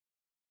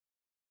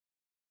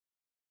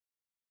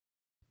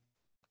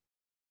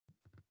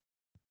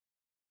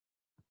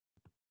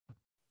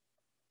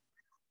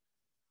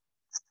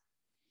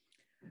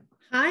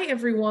Hi,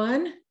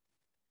 everyone.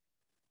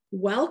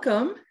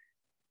 Welcome.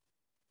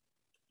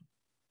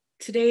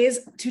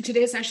 Today's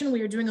session,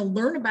 we are doing a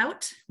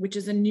Learnabout, which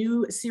is a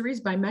new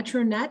series by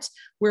MetroNet,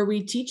 where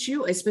we teach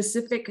you a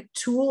specific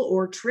tool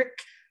or trick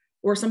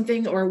or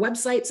something, or a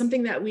website,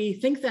 something that we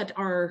think that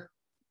our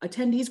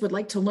attendees would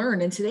like to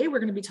learn. And today we're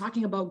going to be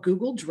talking about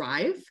Google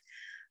Drive.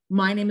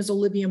 My name is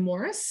Olivia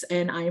Morris,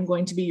 and I am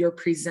going to be your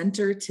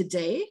presenter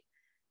today.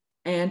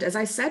 And as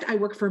I said, I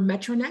work for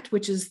MetroNet,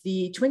 which is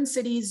the Twin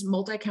Cities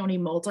multi-county,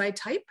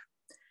 multi-type.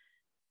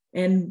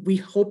 And we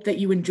hope that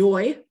you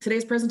enjoy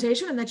today's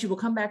presentation and that you will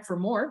come back for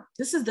more.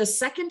 This is the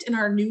second in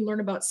our new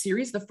Learnabout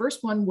series. The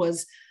first one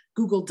was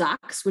Google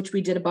Docs, which we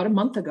did about a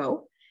month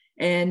ago.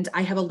 And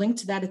I have a link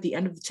to that at the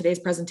end of today's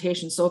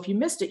presentation. So if you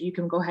missed it, you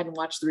can go ahead and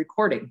watch the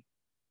recording.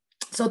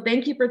 So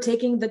thank you for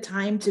taking the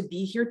time to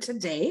be here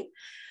today.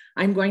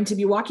 I'm going to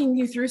be walking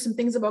you through some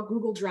things about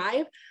Google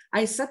Drive.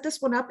 I set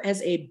this one up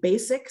as a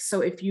basic.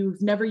 So if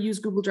you've never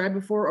used Google Drive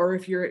before, or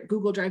if you're a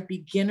Google Drive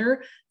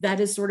beginner,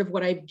 that is sort of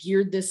what I've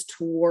geared this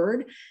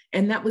toward.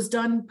 And that was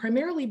done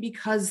primarily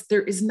because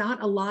there is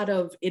not a lot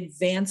of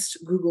advanced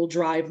Google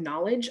Drive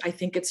knowledge. I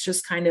think it's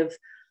just kind of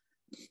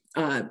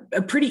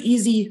a pretty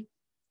easy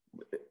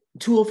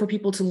tool for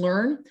people to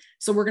learn.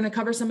 So we're going to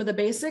cover some of the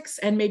basics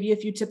and maybe a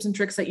few tips and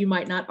tricks that you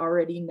might not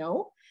already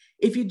know.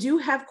 If you do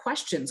have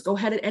questions, go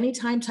ahead at any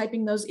time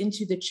typing those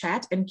into the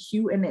chat and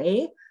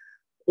Q&A,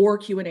 or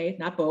Q&A,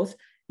 not both.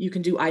 You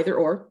can do either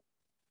or.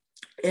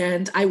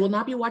 And I will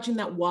not be watching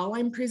that while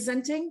I'm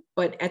presenting,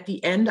 but at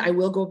the end, I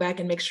will go back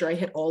and make sure I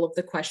hit all of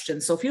the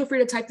questions. So feel free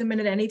to type them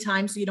in at any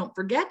time so you don't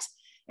forget.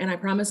 And I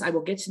promise I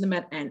will get to them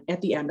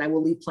at the end. I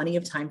will leave plenty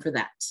of time for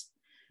that.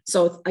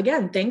 So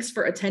again, thanks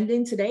for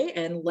attending today,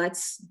 and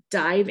let's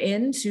dive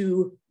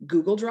into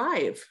Google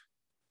Drive.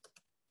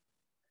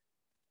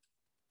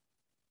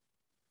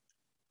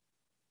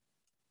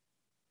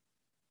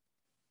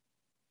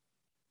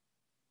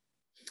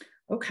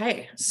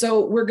 Okay,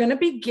 so we're going to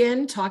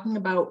begin talking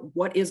about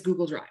what is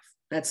Google Drive.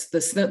 That's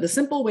the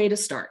simple way to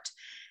start.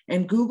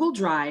 And Google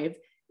Drive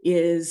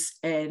is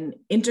an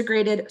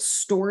integrated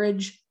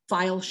storage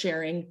file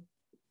sharing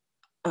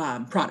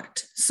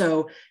product.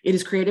 So it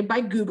is created by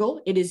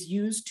Google. It is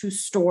used to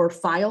store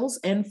files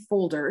and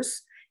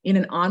folders in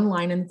an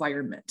online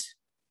environment.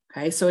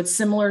 Okay, so it's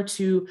similar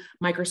to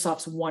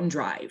Microsoft's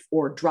OneDrive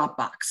or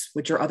Dropbox,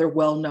 which are other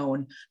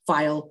well-known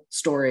file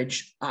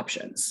storage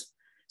options.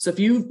 So if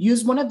you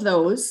use one of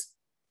those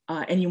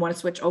and you want to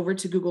switch over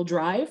to Google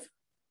Drive,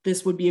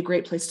 this would be a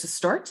great place to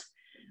start.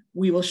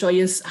 We will show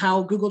you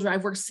how Google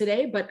Drive works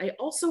today, but I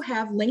also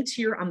have linked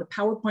here on the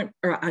PowerPoint,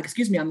 or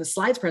excuse me, on the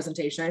slides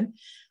presentation,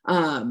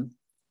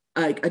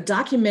 a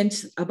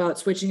document about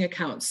switching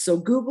accounts. So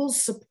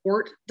Google's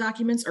support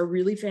documents are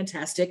really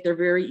fantastic. They're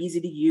very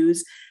easy to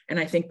use and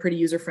I think pretty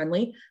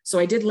user-friendly. So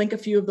I did link a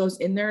few of those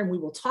in there and we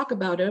will talk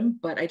about them,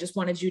 but I just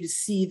wanted you to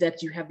see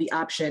that you have the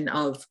option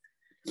of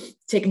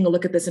taking a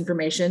look at this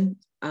information.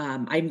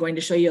 I'm going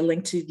to show you a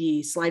link to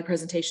the slide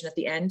presentation at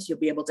the end. You'll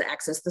be able to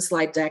access the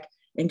slide deck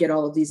and get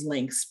all of these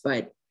links.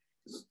 But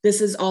this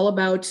is all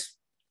about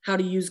how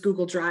to use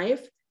Google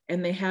Drive.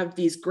 And they have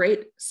these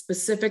great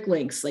specific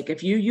links. Like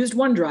if you used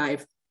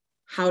OneDrive,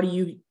 how do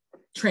you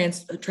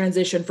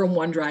transition from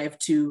OneDrive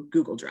to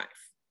Google Drive?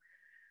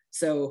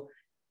 So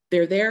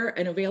they're there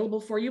and available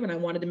for you. And I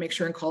wanted to make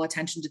sure and call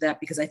attention to that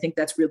because I think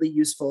that's really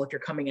useful if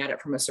you're coming at it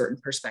from a certain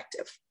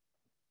perspective.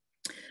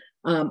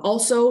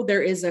 Also,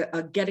 there is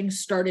a getting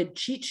started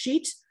cheat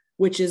sheet,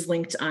 which is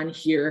linked on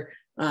here.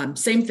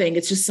 Same thing,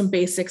 it's just some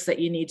basics that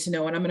you need to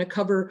know. And I'm going to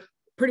cover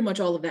pretty much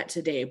all of that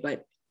today,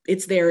 but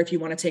it's there if you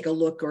want to take a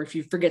look or if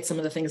you forget some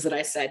of the things that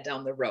I said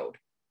down the road.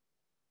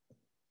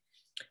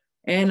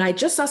 And I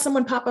just saw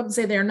someone pop up and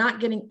say they're not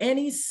getting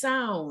any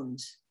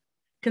sound.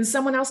 Can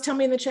someone else tell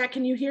me in the chat,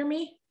 can you hear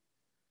me?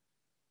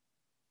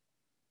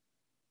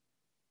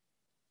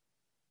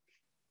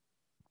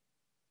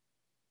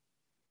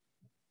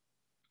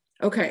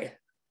 Okay,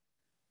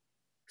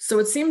 so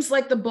it seems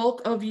like the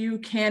bulk of you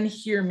can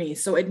hear me.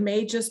 So it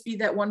may just be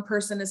that one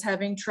person is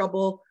having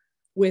trouble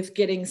with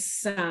getting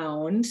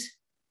sound.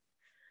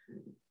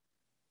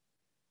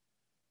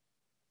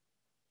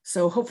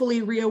 So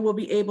hopefully Ria will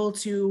be able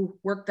to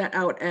work that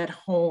out at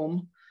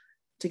home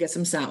to get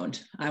some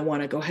sound. I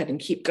want to go ahead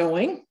and keep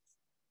going.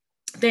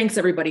 Thanks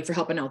everybody for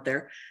helping out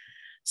there.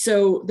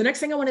 So the next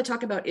thing I want to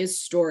talk about is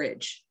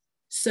storage.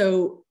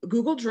 So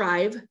Google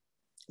Drive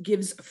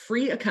gives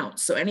free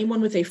accounts. So anyone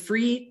with a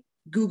free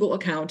Google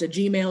account, a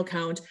Gmail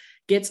account,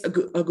 gets a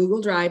Google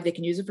Drive. They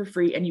can use it for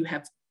free and you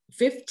have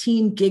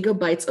 15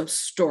 gigabytes of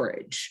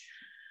storage.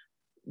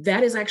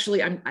 That is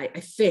actually, I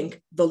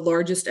think, the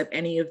largest of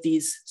any of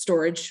these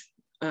storage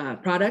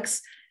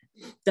products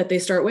that they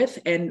start with.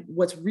 And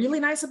what's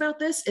really nice about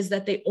this is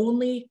that they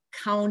only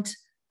count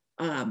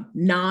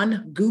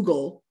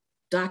non-Google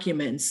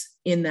documents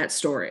in that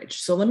storage.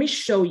 So let me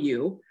show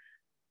you.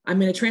 I'm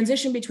going to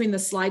transition between the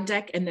slide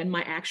deck and then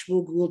my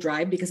actual Google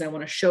Drive because I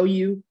want to show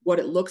you what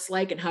it looks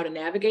like and how to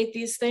navigate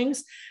these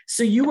things.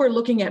 So you are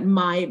looking at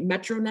my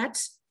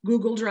MetroNet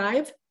Google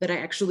Drive that I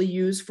actually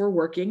use for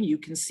working. You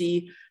can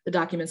see the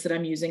documents that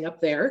I'm using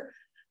up there.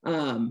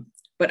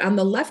 But on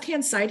the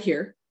left-hand side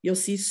here, you'll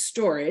see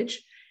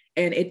storage,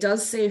 and it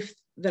does say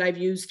that I've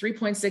used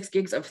 3.6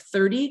 gigs of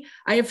 30.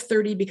 I have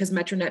 30 because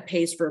MetroNet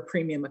pays for a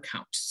premium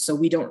account. So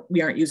we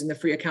aren't using the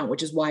free account,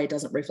 which is why it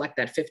doesn't reflect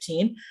that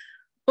 15.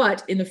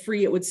 But in the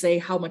free, it would say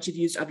how much you've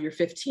used of your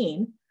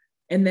 15.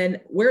 And then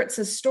where it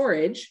says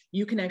storage,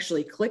 you can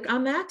actually click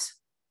on that.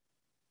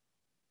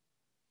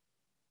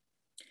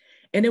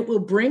 And it will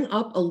bring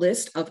up a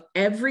list of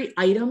every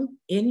item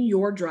in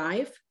your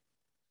drive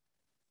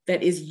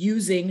that is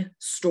using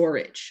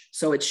storage.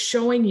 So it's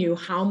showing you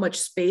how much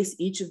space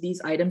each of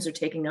these items are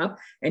taking up.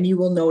 And you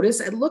will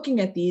notice at looking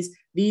at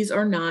these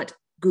are not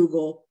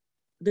Google.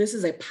 This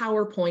is a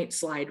PowerPoint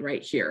slide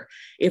right here.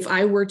 If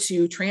I were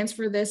to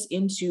transfer this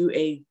into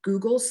a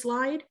Google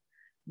slide,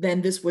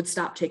 then this would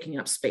stop taking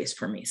up space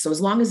for me. So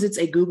as long as it's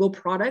a Google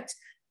product,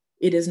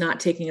 it is not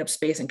taking up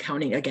space and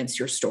counting against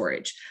your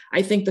storage.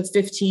 I think the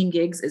 15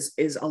 gigs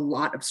is a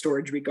lot of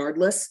storage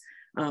regardless.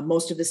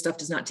 Most of this stuff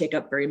does not take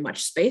up very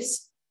much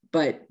space,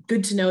 but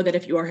good to know that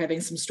if you are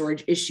having some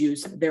storage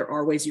issues, there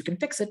are ways you can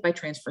fix it by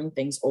transferring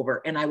things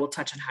over. And I will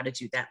touch on how to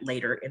do that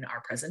later in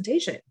our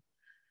presentation.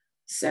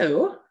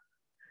 So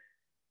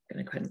I'm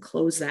gonna go ahead and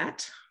close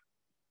that.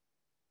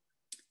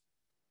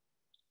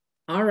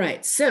 All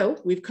right, so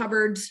we've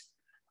covered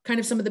kind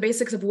of some of the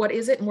basics of what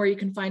is it and where you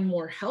can find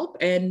more help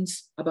and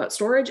about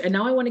storage. And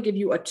now I want to give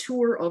you a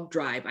tour of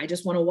Drive. I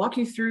just want to walk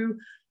you through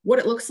what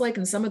it looks like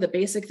and some of the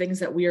basic things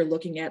that we are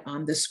looking at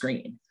on the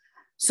screen.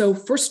 So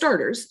for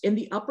starters, in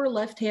the upper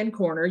left-hand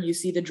corner, you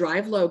see the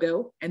Drive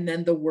logo and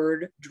then the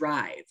word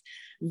Drive.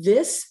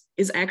 This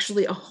is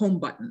actually a home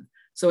button.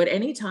 So at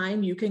any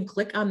time you can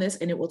click on this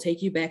and it will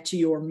take you back to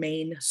your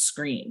main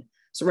screen.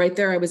 So right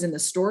there, I was in the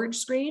storage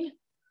screen.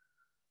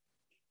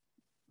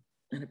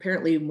 And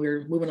apparently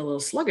we're moving a little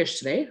sluggish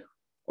today,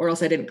 or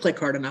else I didn't click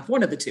hard enough,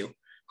 one of the two.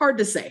 Hard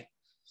to say.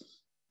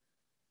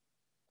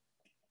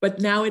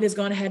 But now it has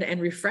gone ahead and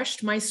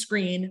refreshed my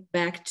screen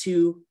back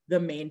to the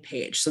main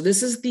page. So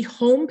this is the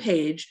home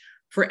page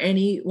for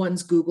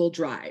anyone's Google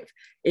Drive.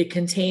 It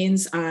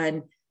contains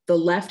on the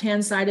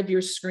left-hand side of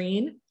your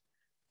screen,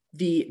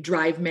 the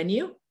Drive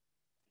menu.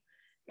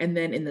 And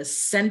then in the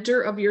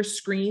center of your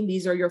screen,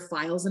 these are your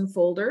files and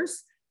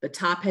folders. The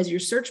top has your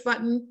search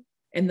button.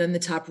 And then the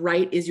top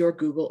right is your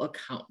Google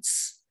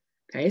accounts.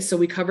 Okay, so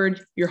we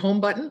covered your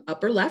home button,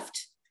 upper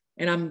left,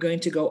 and I'm going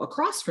to go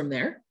across from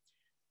there.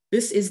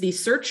 This is the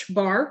search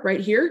bar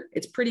right here.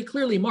 It's pretty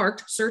clearly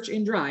marked, search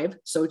in Drive,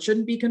 so it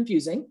shouldn't be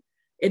confusing.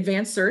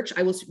 Advanced search,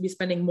 I will be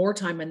spending more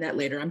time on that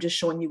later. I'm just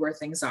showing you where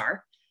things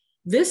are.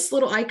 This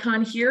little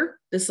icon here,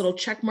 this little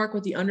check mark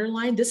with the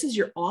underline, this is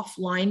your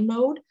offline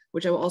mode,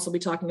 which I will also be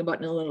talking about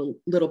in a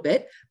little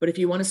bit. But if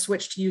you want to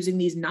switch to using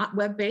these not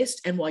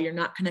web-based and while you're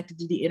not connected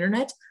to the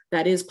internet,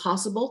 that is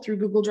possible through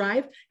Google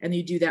Drive, and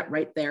you do that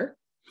right there.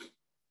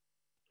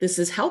 This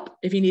is help.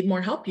 If you need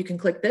more help, you can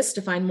click this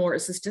to find more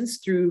assistance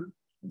through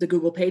the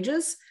Google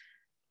pages.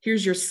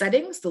 Here's your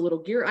settings, the little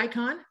gear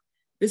icon.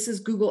 This is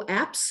Google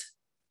Apps.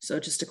 So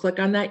just to click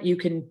on that, you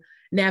can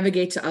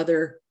navigate to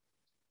other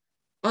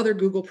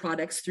Google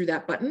products through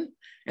that button.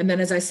 And then,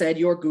 as I said,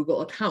 your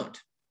Google account.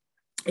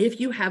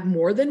 If you have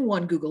more than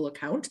one Google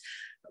account,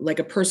 like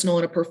a personal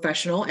and a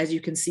professional, as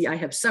you can see, I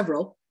have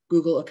several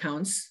Google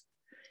accounts,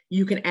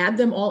 you can add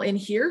them all in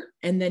here,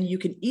 and then you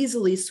can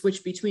easily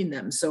switch between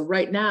them. So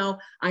right now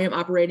I am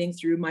operating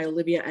through my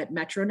Olivia at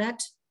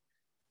MetroNet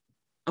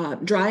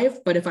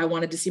drive, but if I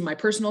wanted to see my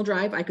personal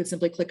drive, I could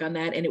simply click on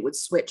that and it would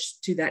switch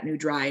to that new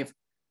drive.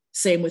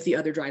 Same with the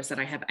other drives that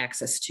I have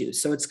access to.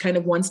 So it's kind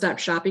of one-stop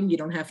shopping. You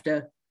don't have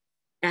to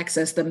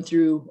access them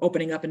through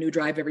opening up a new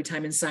drive every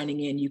time and signing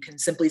in. You can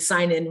simply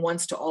sign in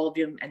once to all of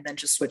them and then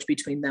just switch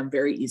between them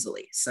very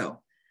easily. So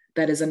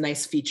that is a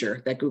nice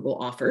feature that Google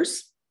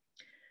offers.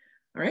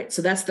 All right,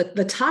 so that's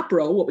the top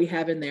row, what we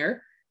have in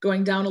there.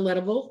 Going down a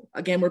level,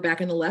 again, we're back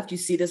on the left. You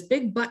see this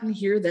big button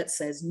here that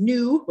says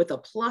new with a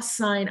plus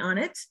sign on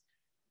it.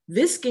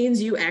 This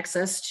gains you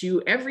access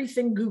to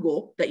everything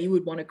Google that you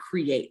would want to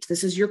create.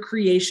 This is your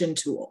creation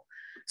tool.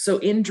 So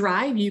in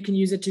Drive, you can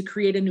use it to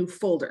create a new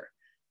folder.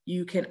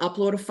 You can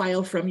upload a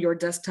file from your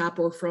desktop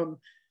or from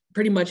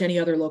pretty much any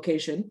other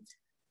location,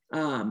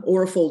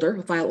 or a folder,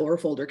 a file or a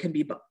folder can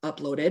be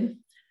uploaded.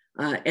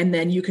 And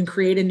then you can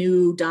create a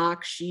new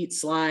doc, sheet,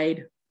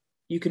 slide.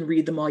 You can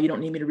read them all. You don't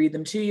need me to read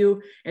them to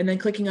you. And then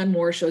clicking on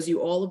more shows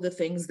you all of the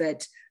things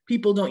that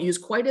people don't use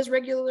quite as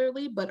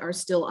regularly, but are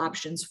still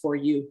options for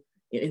you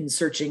in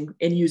searching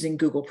and using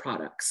Google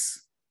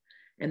products.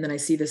 And then I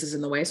see this is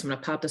in the way, so I'm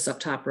going to pop this up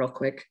top real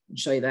quick and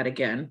show you that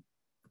again.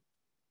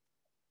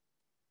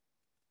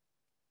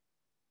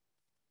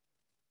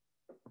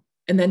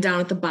 And then down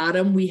at the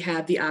bottom, we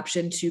have the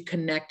option to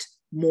connect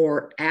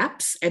more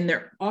apps, and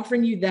they're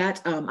offering you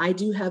that. I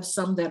do have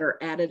some that are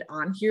added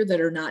on here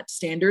that are not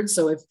standard.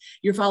 So if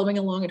you're following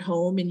along at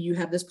home and you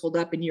have this pulled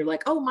up and you're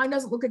like, oh, mine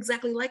doesn't look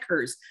exactly like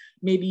hers,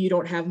 maybe you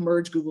don't have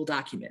merge Google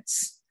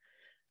Documents.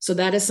 So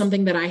that is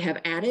something that I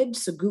have added.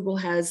 So Google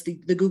has the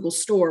Google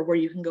Store where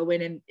you can go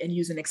in and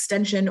use an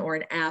extension or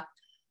an app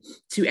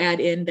to add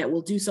in that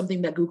will do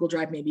something that Google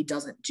Drive maybe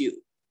doesn't do.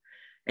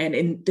 And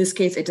in this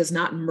case, it does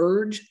not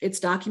merge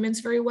its documents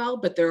very well,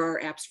 but there are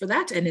apps for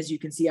that. And as you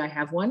can see, I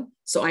have one.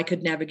 So I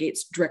could navigate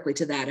directly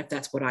to that if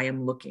that's what I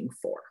am looking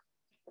for.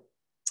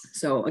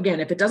 So again,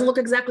 if it doesn't look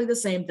exactly the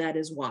same, that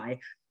is why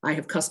I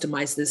have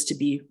customized this to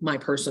be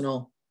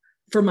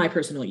for my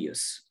personal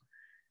use.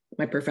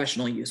 My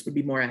professional use would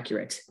be more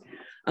accurate.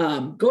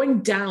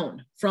 Going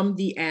down from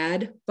the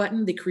add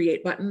button, the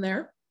create button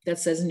there that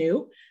says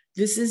new,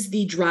 this is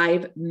the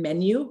drive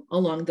menu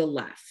along the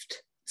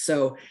left.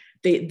 So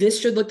this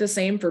should look the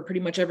same for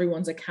pretty much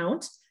everyone's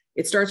account.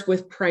 It starts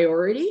with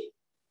priority,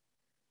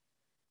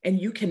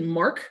 and you can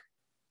mark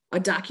a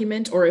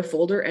document or a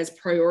folder as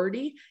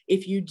priority.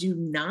 If you do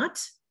not,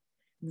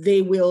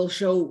 they will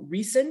show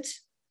recent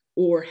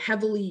or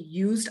heavily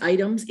used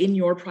items in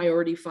your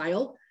priority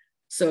file.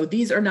 So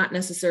these are not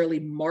necessarily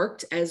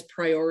marked as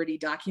priority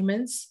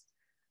documents.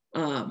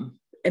 And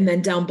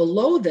then down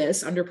below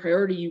this, under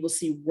priority, you will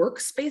see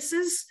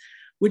workspaces,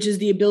 which is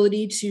the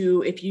ability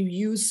to, if you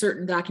use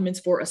certain documents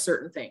for a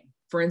certain thing.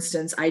 For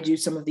instance, I do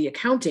some of the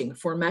accounting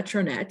for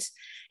MetroNet.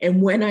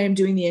 And when I am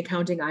doing the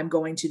accounting, I'm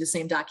going to the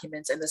same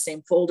documents and the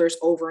same folders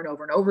over and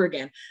over and over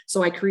again.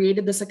 So I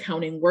created this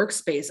accounting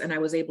workspace and I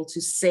was able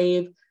to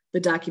save the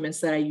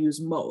documents that I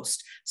use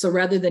most. So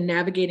rather than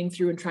navigating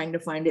through and trying to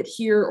find it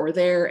here or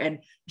there and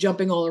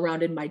jumping all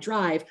around in my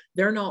drive,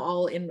 they're now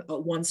all in a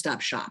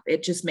one-stop shop.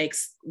 It just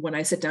makes, when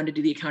I sit down to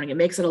do the accounting, it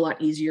makes it a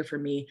lot easier for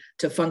me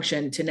to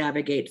function, to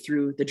navigate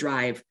through the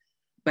drive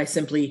by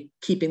simply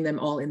keeping them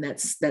all in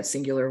that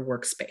singular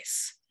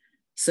workspace.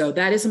 So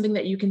that is something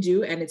that you can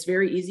do, and it's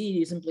very easy.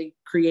 You simply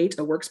create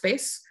a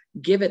workspace,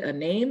 give it a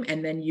name,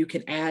 and then you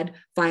can add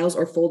files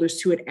or folders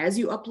to it as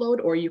you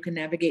upload, or you can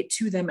navigate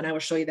to them. And I will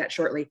show you that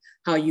shortly,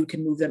 how you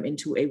can move them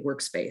into a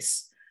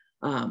workspace.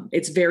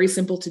 It's very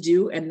simple to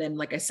do. And then,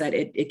 like I said,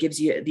 it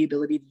gives you the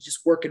ability to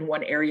just work in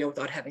one area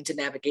without having to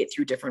navigate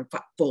through different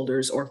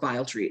folders or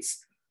file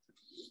trees.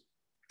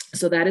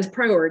 So that is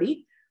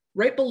priority.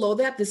 Right below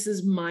that, this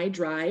is My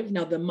Drive.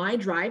 Now the My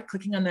Drive,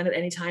 clicking on that at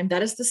any time,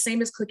 that is the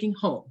same as clicking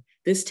home.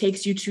 This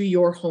takes you to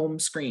your home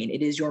screen.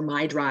 It is your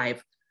My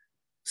Drive.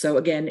 So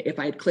again, if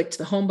I clicked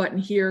the home button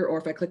here, or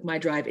if I click My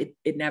Drive,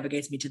 it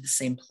navigates me to the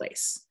same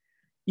place.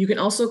 You can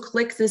also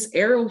click this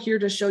arrow here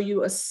to show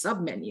you a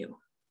submenu.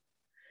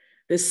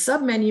 This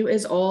submenu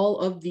is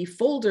all of the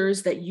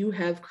folders that you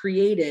have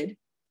created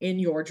in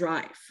your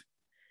drive.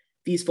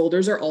 These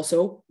folders are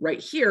also right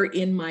here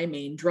in my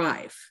main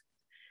drive.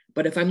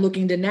 But if I'm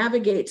looking to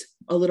navigate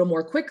a little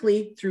more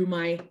quickly through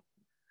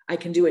I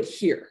can do it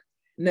here.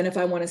 And then if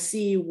I want to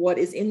see what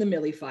is in the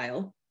Millie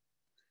file,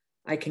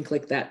 I can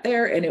click that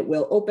there and it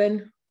will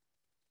open.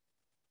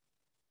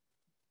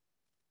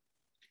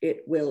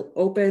 It will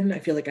open. I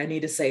feel like I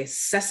need to say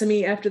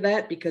Sesame after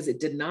that because it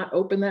did not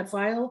open that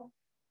file.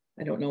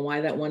 I don't know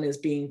why that one is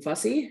being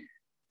fussy.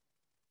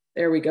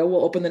 There we go.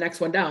 We'll open the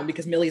next one down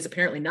because Millie is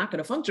apparently not going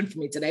to function for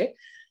me today.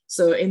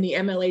 So in the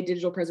MLA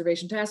Digital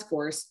Preservation Task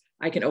Force,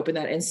 I can open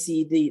that and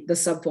see the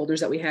subfolders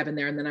that we have in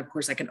there. And then of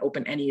course I can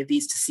open any of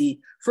these to see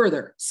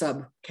further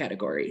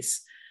subcategories.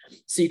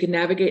 So you can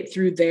navigate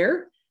through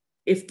there.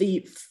 If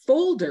the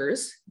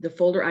folders, the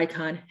folder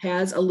icon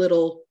has a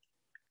little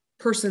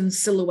person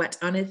silhouette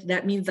on it,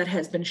 that means that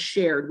has been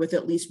shared with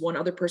at least one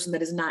other person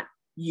that is not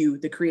you,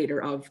 the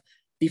creator of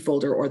the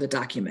folder or the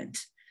document.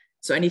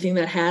 So anything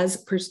that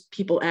has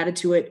people added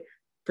to it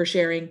for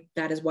sharing,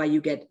 that is why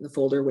you get the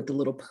folder with the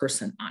little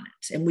person on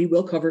it. And we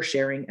will cover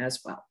sharing as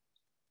well.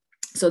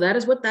 So that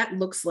is what that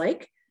looks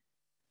like.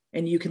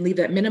 And you can leave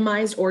that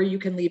minimized or you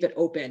can leave it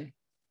open,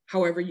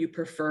 however you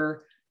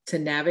prefer to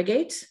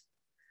navigate.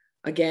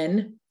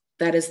 Again,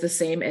 that is the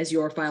same as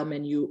your file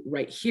menu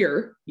right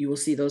here. You will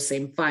see those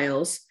same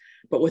files,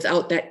 but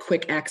without that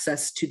quick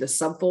access to the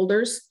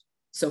subfolders.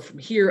 So from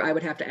here, I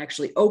would have to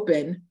actually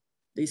open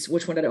these.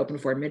 Which one did I open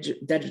for?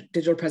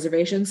 Digital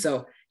preservation.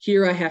 So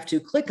here I have to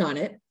click on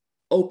it,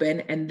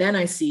 open, and then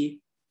I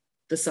see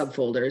the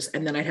subfolders,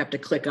 and then I'd have to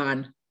click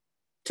on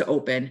to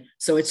open.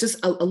 So it's just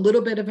a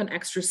little bit of an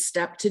extra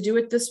step to do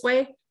it this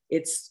way.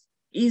 It's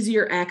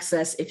easier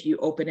access if you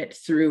open it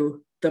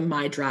through the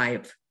My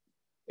Drive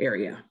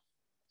area.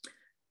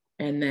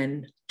 And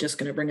then just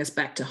going to bring us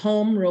back to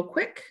home real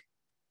quick.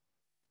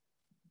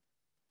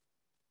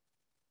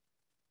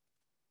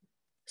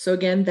 So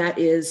again, that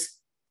is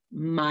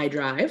My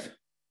Drive.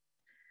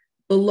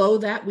 Below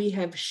that, we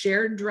have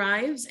shared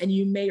drives, and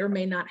you may or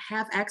may not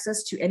have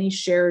access to any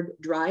shared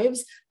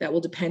drives. That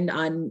will depend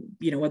on,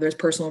 whether it's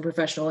personal or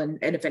professional, and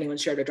if anyone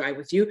shared a drive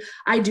with you.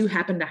 I do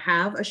happen to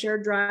have a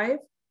shared drive.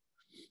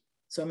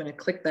 So I'm going to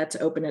click that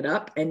to open it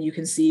up, and you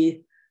can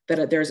see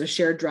that there's a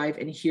shared drive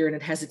in here, and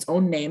it has its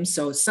own name.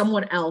 So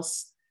someone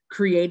else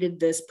created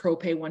this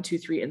ProPay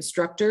 123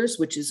 instructors,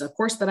 which is a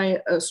course that I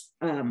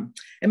am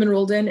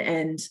enrolled in,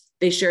 and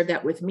they shared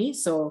that with me.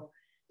 So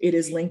it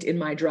is linked in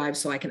my drive,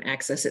 so I can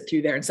access it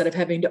through there. Instead of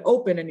having to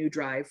open a new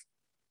drive,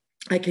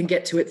 I can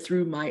get to it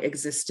through my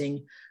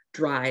existing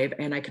drive.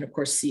 And I can, of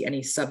course, see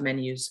any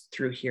submenus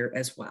through here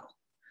as well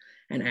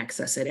and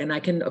access it. And I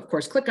can, of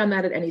course, click on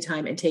that at any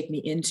time and take me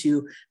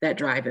into that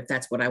drive if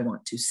that's what I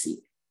want to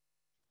see.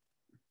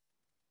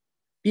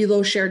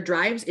 Below shared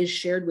drives is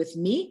shared with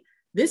me.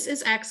 This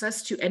is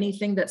access to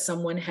anything that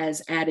someone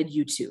has added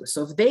you to.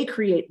 So if they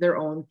create their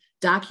own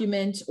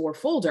document or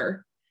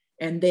folder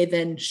and they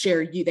then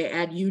share you, they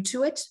add you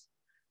to it,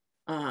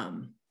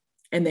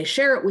 and they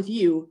share it with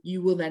you,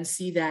 you will then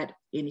see that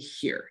in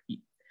here.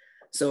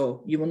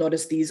 So you will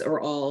notice these are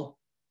all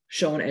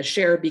shown as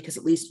shared because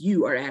at least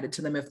you are added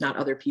to them, if not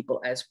other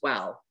people as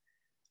well.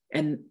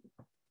 And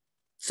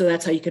so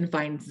that's how you can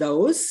find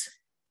those.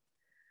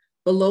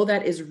 Below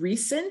that is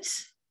recent.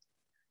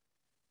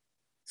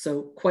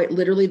 So quite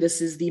literally,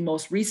 this is the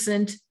most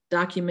recent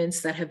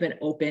documents that have been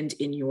opened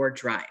in your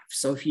drive.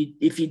 So if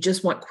you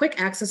just want quick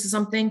access to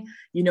something,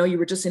 you know, you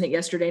were just in it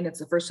yesterday and it's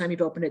the first time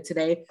you've opened it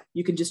today,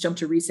 you can just jump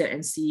to recent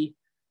and see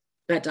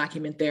that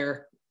document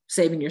there,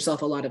 saving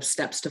yourself a lot of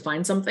steps to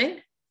find something.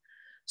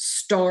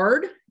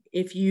 Starred,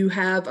 if you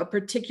have a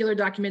particular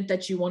document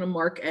that you want to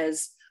mark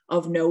as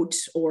of note,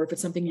 or if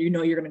it's something you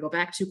know you're going to go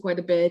back to quite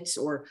a bit,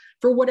 or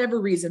for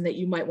whatever reason that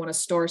you might want to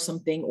star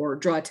something or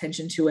draw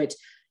attention to it,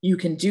 you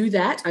can do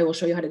that. I will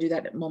show you how to do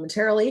that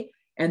momentarily.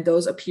 And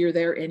those appear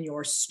there in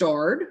your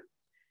starred.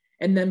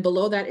 And then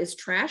below that is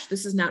trash.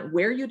 This is not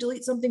where you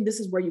delete something.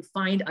 This is where you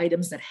find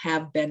items that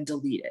have been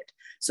deleted.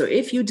 So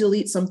if you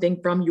delete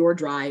something from your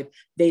drive,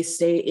 they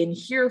stay in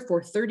here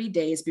for 30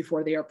 days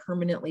before they are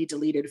permanently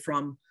deleted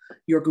from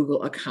your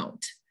Google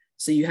account.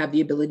 So you have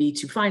the ability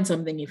to find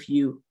something if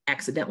you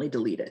accidentally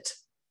delete it.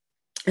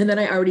 And then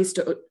I already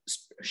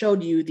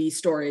showed you the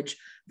storage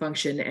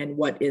function and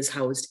what is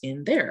housed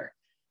in there.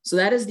 So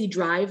that is the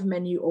drive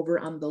menu over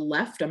on the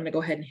left. I'm going to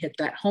go ahead and hit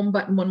that home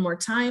button one more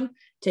time,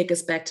 take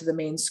us back to the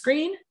main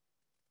screen.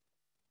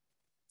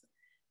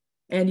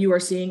 And you are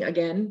seeing,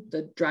 again,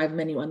 the drive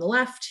menu on the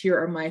left. Here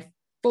are my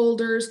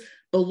folders.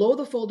 Below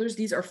the folders,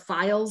 these are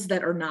files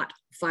that are not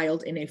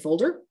filed in a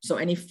folder. So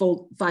any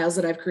files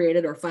that I've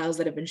created or files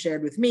that have been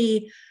shared with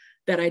me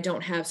that I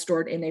don't have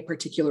stored in a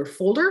particular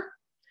folder,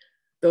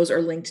 those are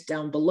linked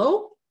down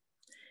below.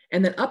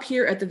 And then up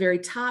here at the very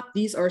top,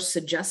 these are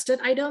suggested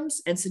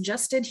items, and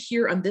suggested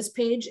here on this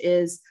page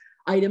is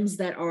items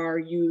that are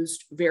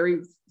used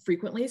very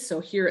frequently.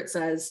 So here it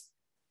says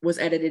was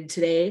edited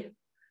today.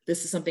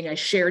 This is something I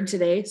shared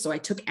today. So I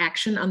took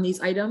action on these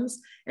items,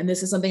 and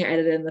this is something I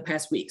edited in the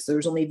past week. So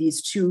there's only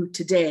these two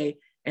today.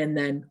 And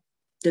then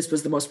this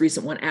was the most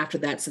recent one after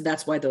that. So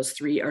that's why those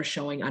three are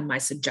showing on my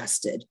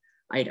suggested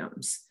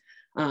items.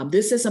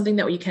 This is something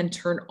that you can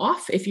turn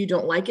off if you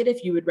don't like it.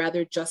 If you would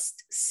rather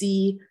just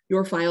see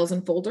your files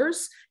and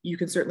folders, you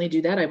can certainly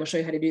do that. I will show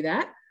you how to do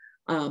that.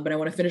 But I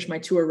want to finish my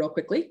tour real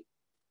quickly.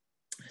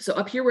 So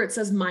up here where it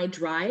says My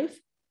Drive,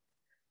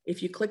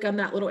 if you click on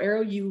that little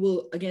arrow, you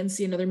will again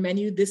see another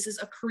menu. This is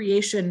a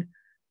creation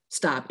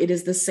stop. It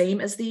is the same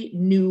as the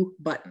new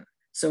button.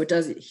 So it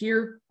does it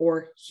here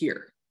or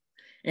here.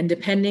 And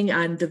depending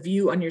on the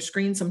view on your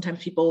screen,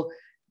 sometimes people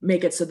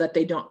make it so that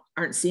they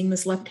aren't seeing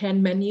this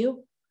left-hand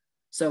menu.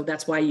 So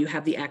that's why you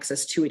have the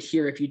access to it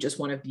here if you just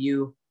want to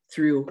view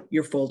through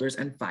your folders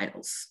and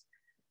files.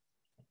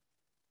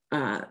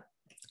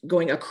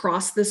 Going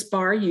across this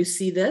bar, you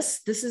see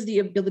this. This is the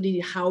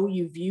ability to how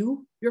you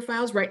view your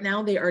files. Right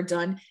now, they are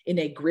done in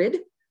a grid.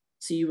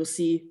 So you will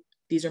see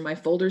these are my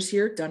folders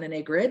here done in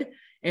a grid.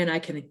 And I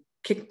can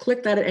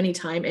click that at any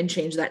time and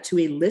change that to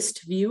a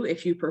list view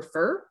if you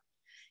prefer.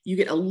 You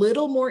get a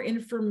little more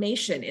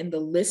information in the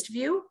list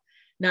view.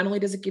 Not only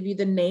does it give you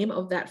the name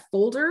of that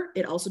folder,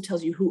 it also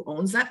tells you who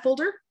owns that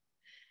folder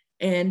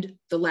and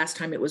the last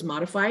time it was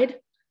modified.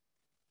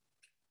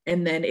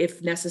 And then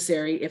if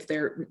necessary, if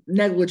they're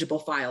negligible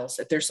files,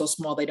 if they're so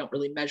small, they don't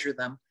really measure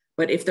them.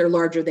 But if they're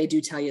larger, they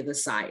do tell you the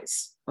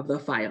size of the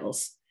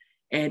files.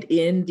 And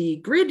in the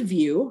grid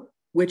view,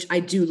 which I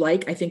do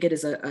like, I think it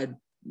is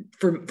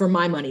for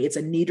my money, it's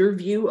a neater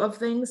view of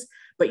things,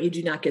 but you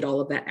do not get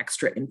all of that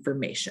extra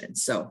information.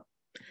 So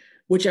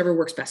whichever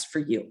works best for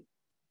you.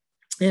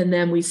 And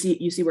then you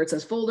see where it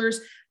says folders.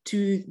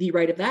 To the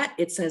right of that,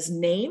 it says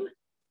name.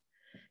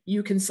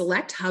 You can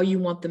select how you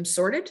want them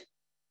sorted.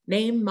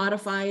 Name,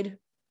 modified,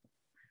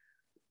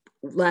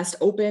 last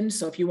opened.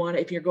 So if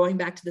you're going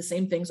back to the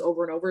same things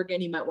over and over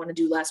again, you might want to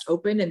do last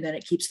open, and then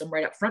it keeps them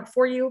right up front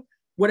for you.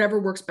 Whatever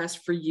works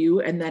best for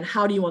you. And then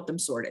how do you want them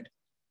sorted?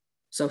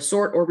 So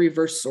sort or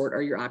reverse sort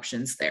are your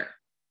options there.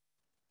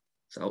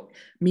 So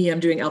me, I'm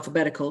doing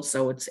alphabetical.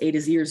 So it's A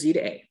to Z or Z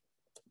to A.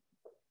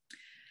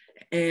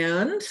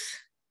 And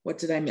what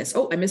did I miss?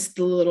 Oh, I missed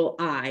the little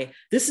I.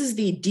 This is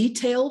the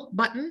detail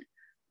button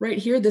right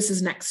here. This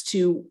is next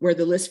to where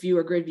the list view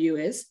or grid view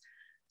is.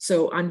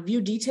 So on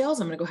view details,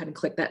 I'm going to go ahead and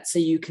click that so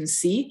you can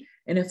see.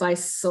 And if I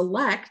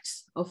select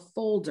a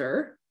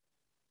folder,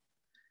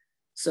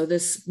 so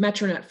this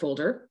MetroNet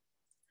folder,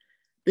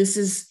 this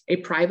is a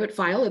private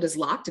file. It is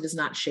locked. It is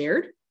not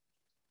shared.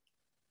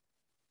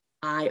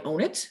 I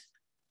own it.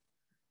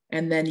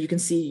 And then you can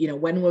see,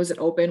 when was it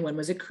open? When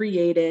was it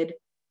created?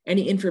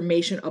 any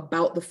information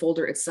about the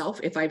folder itself.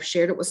 If I've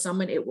shared it with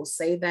someone, it will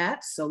say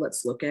that. So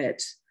let's look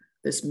at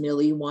this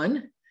Millie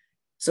one.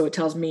 So it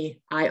tells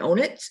me I own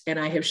it, and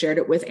I have shared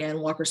it with Ann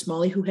Walker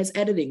Smalley, who has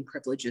editing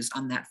privileges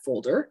on that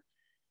folder.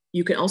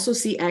 You can also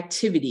see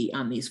activity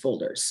on these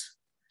folders.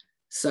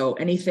 So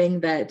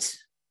anything that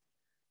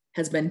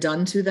has been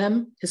done to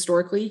them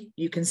historically,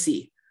 you can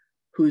see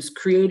who's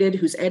created,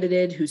 who's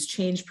edited, who's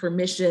changed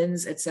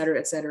permissions, et cetera,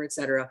 et cetera, et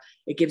cetera.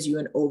 It gives you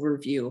an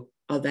overview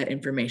of that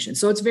information.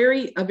 So it's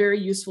a very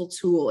useful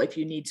tool if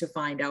you need to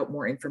find out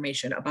more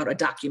information about a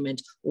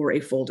document or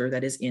a folder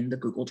that is in the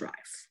Google Drive.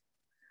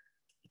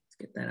 Let's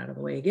get that out of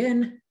the way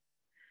again.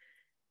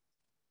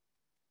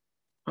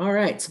 All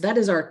right, so that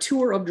is our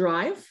tour of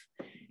Drive.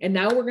 And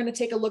now we're going to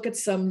take a look at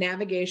some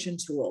navigation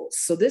tools.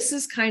 So this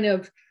is kind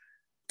of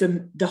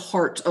the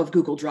heart of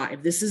Google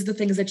Drive. This is the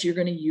things that you're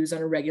going to use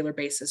on a regular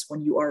basis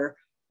when you are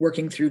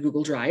working through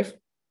Google Drive.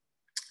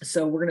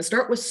 So we're going to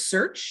start with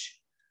search.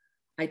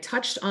 I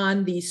touched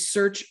on the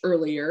search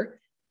earlier,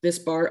 this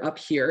bar up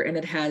here, and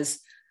it has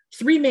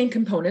three main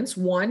components.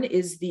 One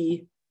is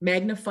the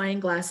magnifying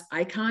glass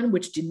icon,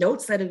 which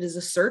denotes that it is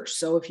a search.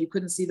 So if you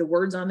couldn't see the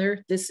words on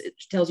there, this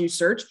tells you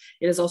search.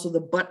 It is also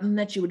the button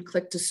that you would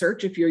click to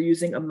search if you're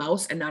using a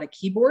mouse and not a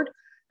keyboard.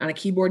 On a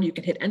keyboard, you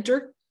can hit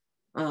enter.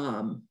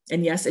 And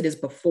yes, it is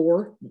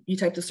before you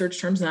type the search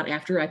terms, not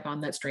after. I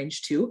found that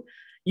strange too.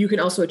 You can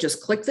also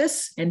just click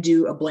this and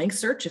do a blank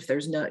search if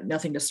there's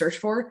nothing to search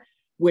for,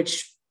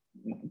 which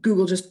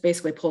Google just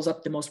basically pulls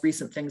up the most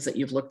recent things that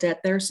you've looked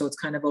at there. So it's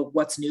kind of a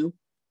what's new,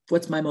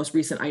 what's my most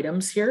recent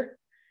items here.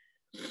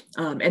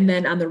 And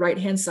then on the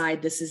right-hand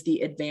side, this is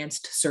the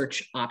advanced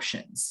search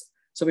options.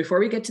 So before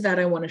we get to that,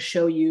 I want to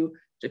show you,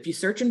 if you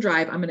search in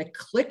Drive, I'm going to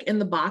click in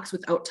the box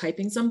without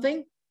typing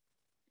something.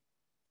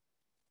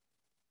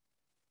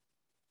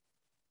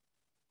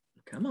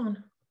 Come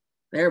on.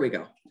 There we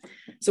go.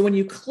 So when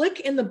you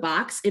click in the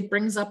box, it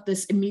brings up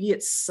this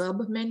immediate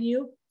sub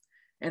menu.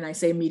 And I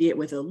say immediate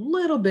with a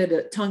little bit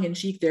of tongue in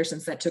cheek there,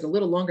 since that took a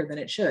little longer than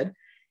it should.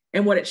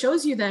 And what it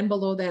shows you then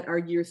below that are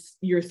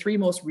your three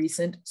most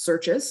recent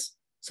searches.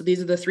 So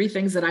these are the three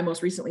things that I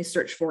most recently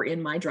searched for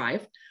in my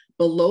Drive.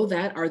 Below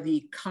that are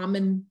the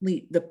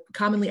commonly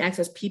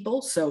accessed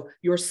people. So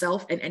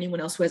yourself and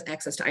anyone else who has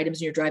access to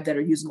items in your Drive that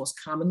are used most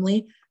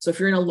commonly. So if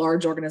you're in a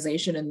large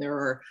organization and there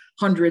are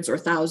hundreds or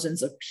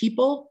thousands of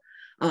people,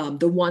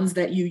 the ones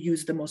that you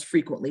use the most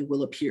frequently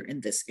will appear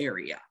in this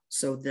area.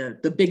 So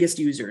the biggest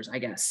users, I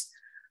guess.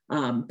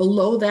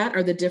 Below that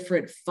are the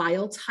different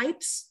file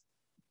types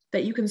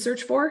that you can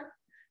search for.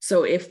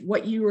 So if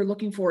what you are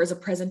looking for is a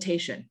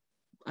presentation,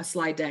 a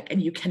slide deck,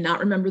 and you cannot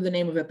remember the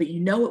name of it, but you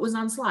know it was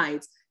on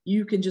slides,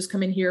 you can just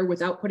come in here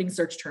without putting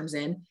search terms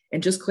in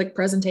and just click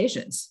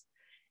presentations.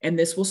 And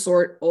this will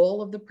sort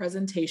all of the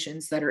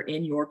presentations that are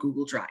in your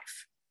Google Drive.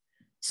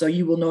 So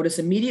you will notice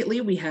immediately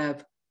we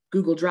have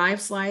Google Drive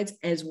slides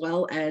as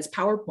well as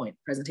PowerPoint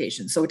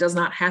presentations. So it does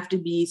not have to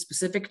be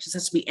specific, it just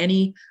has to be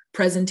any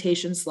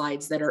presentation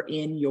slides that are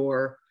in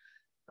your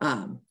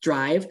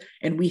Drive.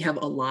 And we have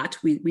a lot.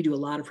 We do a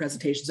lot of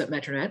presentations at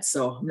Metronet,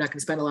 so I'm not going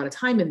to spend a lot of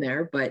time in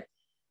there, but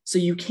so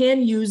you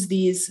can use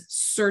these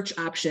search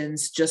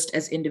options just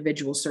as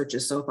individual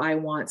searches. So if I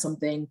want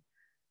something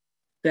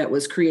that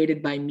was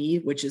created by me,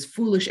 which is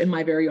foolish in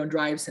my very own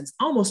Drive, since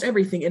almost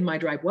everything in my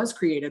Drive was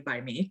created by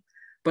me,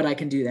 but I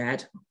can do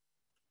that.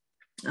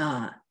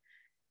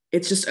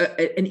 It's just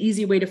an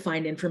easy way to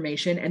find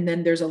information. And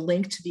then there's a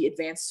link to the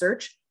advanced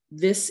search.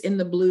 This in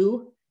the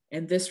blue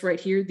and this right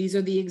here, these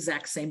are the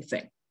exact same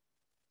thing.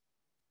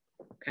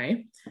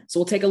 Okay, so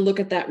we'll take a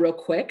look at that real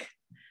quick.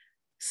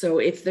 So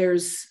if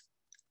there's,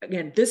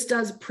 again, this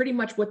does pretty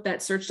much what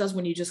that search does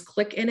when you just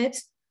click in it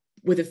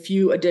with a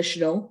few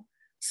additional.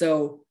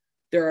 So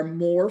there are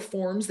more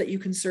forms that you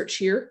can search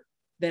here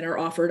than are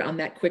offered on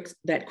that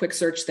quick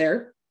search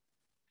there.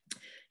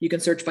 You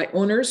can search by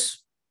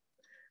owners.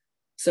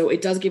 So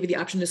it does give you the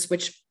option to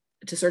switch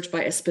to search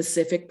by a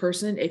specific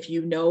person. If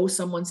you know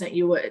someone sent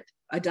you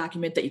a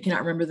document that you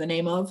cannot remember the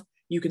name of,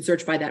 you can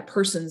search by that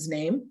person's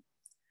name.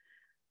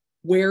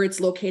 Where it's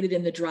located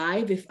in the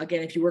Drive,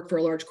 if you work for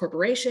a large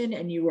corporation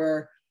and you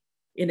are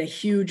in a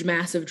huge,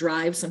 massive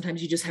Drive,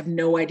 sometimes you just have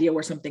no idea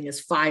where something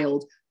is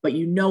filed, but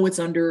you know it's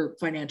under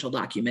financial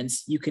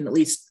documents. You can at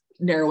least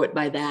narrow it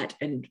by that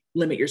and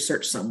limit your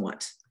search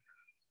somewhat.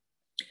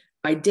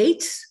 By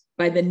date,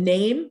 by the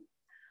name,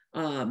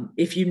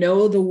 if you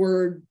know the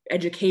word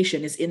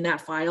education is in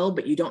that file,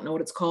 but you don't know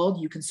what it's called,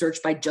 you can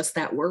search by just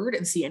that word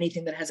and see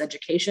anything that has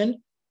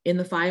education in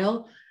the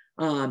file,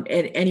 and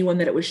anyone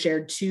that it was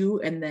shared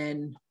to. And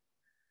then,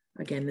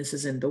 again, this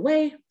is in the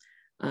way.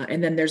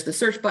 And then there's the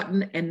search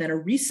button and then a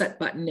reset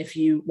button if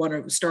you want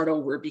to start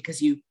over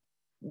because you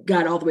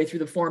got all the way through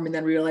the form and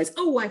then realize,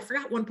 oh, I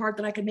forgot one part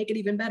that I can make it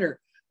even better,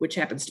 which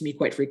happens to me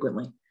quite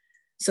frequently.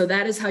 So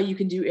that is how you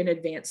can do an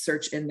advanced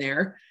search in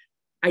there.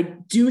 I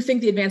do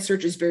think the advanced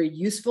search is very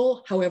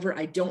useful. However,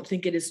 I don't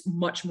think it is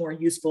much more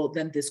useful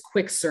than this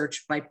quick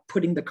search by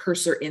putting the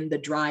cursor in the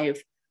Drive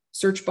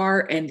search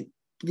bar and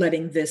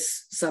letting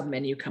this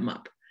submenu come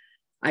up.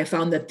 I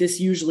found that this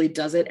usually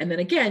does it. And then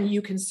again,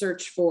 you can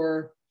search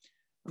for,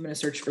 I'm going to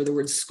search for the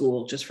word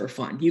school just for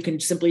fun. You can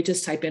simply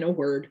just type in a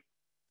word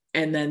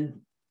and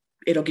then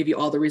it'll give you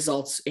all the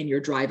results in your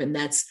drive. And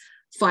that's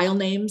file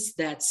names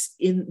that's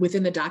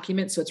within the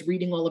document. So it's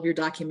reading all of your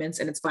documents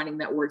and it's finding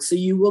that word. So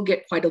you will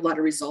get quite a lot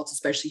of results,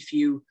 especially if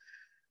you,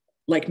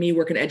 like me,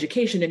 work in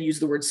education and use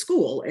the word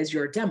school as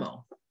your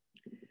demo.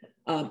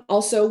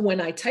 Also, when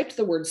I typed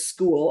the word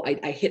school,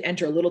 I hit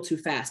enter a little too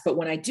fast. But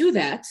when I do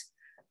that,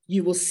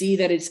 you will see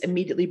that it's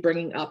immediately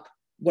bringing up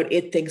what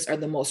it thinks are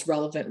the most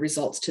relevant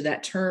results to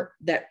that term,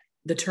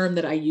 the term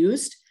that I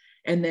used,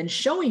 and then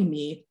showing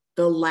me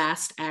the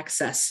last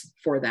access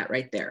for that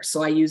right there.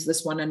 So I used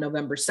this one on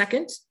November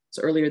 2nd,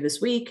 so earlier this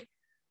week.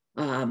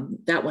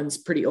 That one's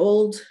pretty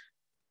old,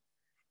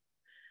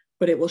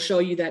 but it will show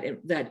you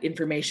that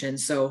information.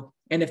 So,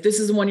 and if this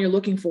is the one you're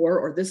looking for,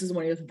 or this is the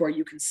one you're looking for,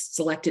 you can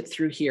select it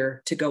through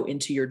here to go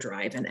into your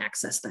drive and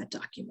access that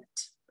document.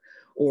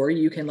 Or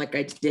you can, like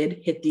I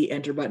did, hit the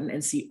enter button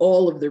and see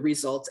all of the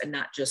results and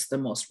not just the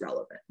most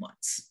relevant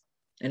ones.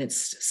 And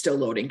it's still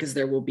loading because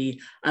there will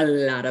be a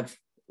lot of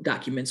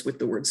documents with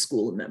the word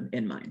school in them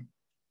in mine.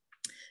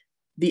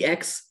 The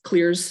X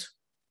clears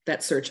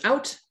that search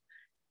out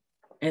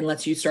and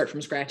lets you start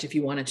from scratch if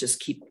you want to just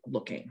keep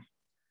looking.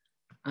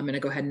 I'm going to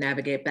go ahead and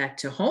navigate back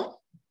to home.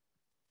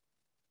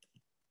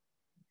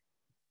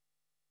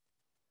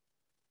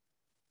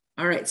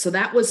 All right, so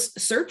that was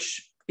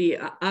search, the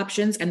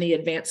options and the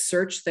advanced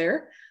search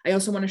there. I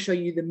also want to show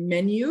you the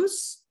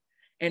menus,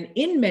 and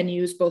in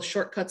menus, both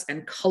shortcuts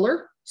and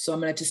color. So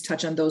I'm going to just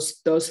touch on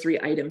those three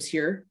items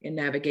here in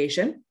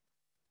navigation.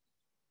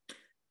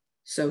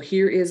 So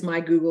here is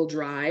my Google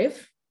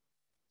Drive,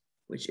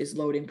 which is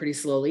loading pretty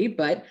slowly,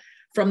 but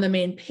from the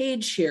main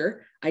page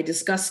here, I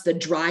discussed the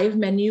drive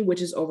menu,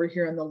 which is over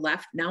here on the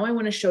left. Now I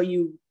want to show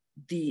you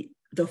the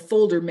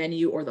folder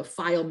menu or the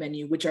file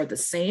menu, which are the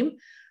same,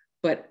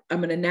 but I'm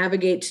going to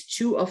navigate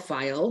to a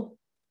file,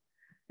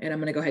 and I'm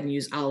going to go ahead and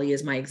use Ollie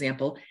as my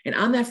example. And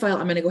on that file,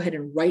 I'm going to go ahead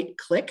and right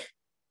click.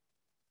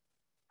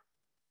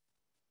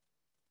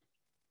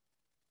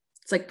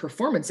 It's like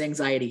performance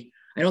anxiety.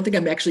 I don't think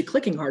I'm actually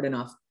clicking hard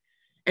enough.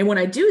 And when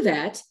I do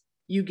that,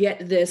 you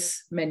get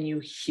this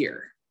menu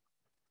here.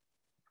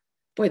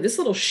 Boy, this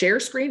little share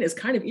screen is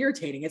kind of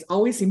irritating. It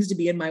always seems to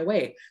be in my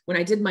way. When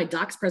I did my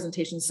docs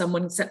presentation,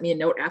 someone sent me a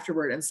note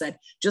afterward and said,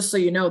 just so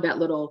you know,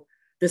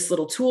 this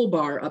little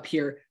toolbar up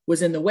here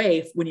was in the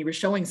way when you were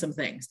showing some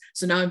things.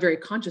 So now I'm very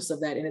conscious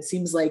of that. And it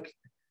seems like,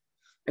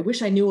 I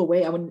wish I knew a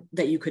way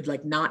that you could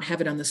like not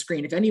have it on the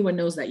screen. If anyone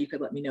knows that, you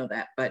could let me know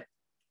that, but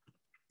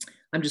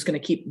I'm just going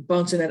to keep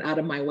bouncing it out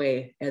of my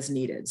way as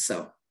needed.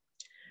 So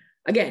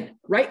again,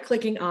 right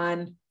clicking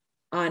on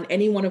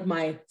any one of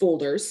my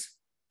folders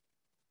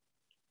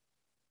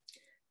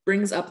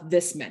brings up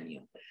this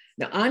menu.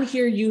 Now on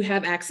here, you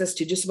have access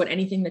to just about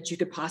anything that you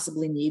could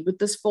possibly need with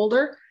this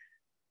folder.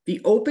 The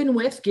open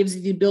with gives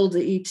you the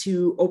ability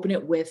to open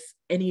it with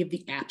any of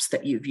the apps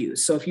that you've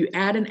used. So if you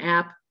add an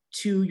app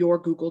to your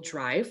Google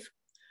Drive,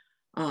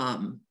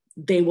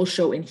 they will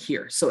show in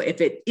here. So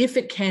if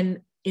it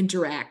can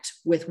interact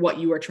with what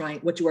you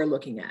are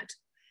looking at,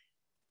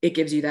 it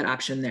gives you that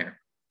option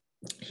there.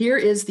 Here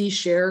is the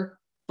share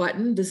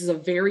button. This is a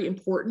very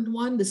important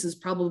one. This is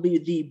probably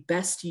the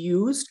best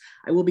used.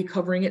 I will be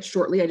covering it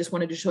shortly. I just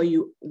wanted to show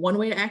you one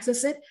way to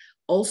access it.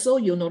 Also,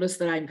 you'll notice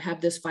that I have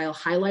this file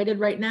highlighted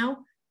right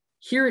now.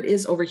 Here it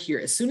is over here.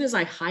 As soon as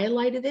I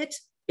highlighted it,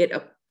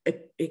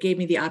 it gave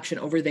me the option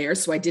over there.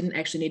 So I didn't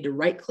actually need to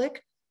right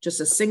click,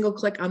 just a single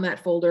click on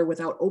that folder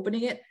without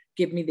opening it,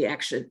 give me the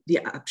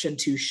option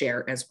to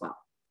share as well.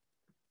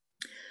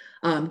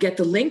 Get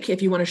the link.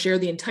 If you want to share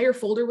the entire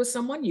folder with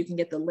someone, you can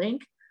get the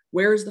link.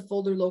 Where is the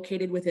folder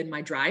located within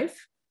my drive?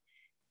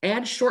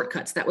 Add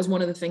shortcuts. That was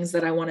one of the things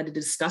that I wanted to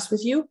discuss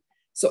with you.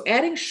 So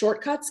adding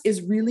shortcuts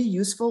is really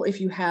useful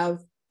if you have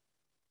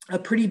a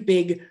pretty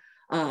big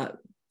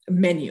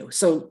menu.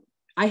 So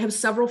I have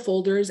several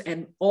folders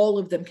and all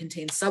of them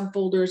contain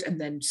subfolders and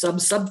then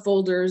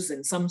subfolders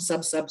and some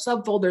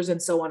subfolders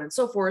and so on and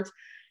so forth,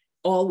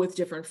 all with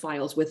different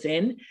files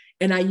within.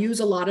 And I use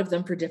a lot of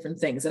them for different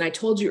things. And I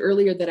told you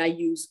earlier that I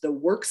use the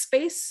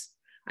workspace.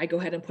 I go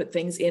ahead and put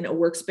things in a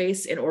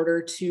workspace in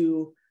order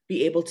to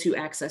be able to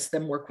access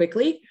them more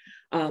quickly.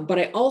 But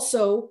I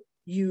also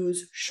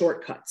use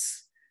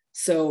shortcuts.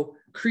 So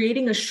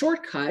creating a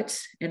shortcut,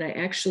 and I'm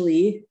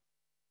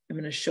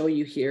going to show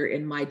you here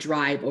in my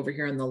drive over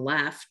here on the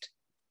left.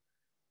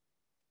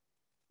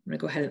 I'm going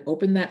to go ahead and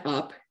open that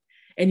up,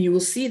 and you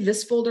will see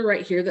this folder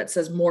right here that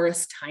says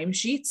Morris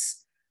timesheets.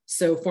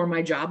 So for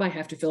my job, I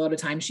have to fill out a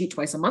timesheet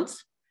twice a month.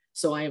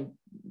 So I'm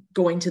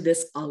going to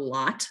this a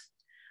lot.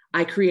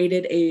 I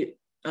created a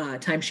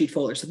timesheet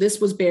folder. So this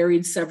was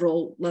buried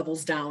several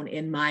levels down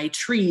in my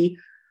tree,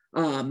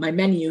 my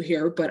menu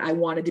here, but I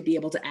wanted to be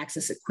able to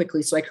access it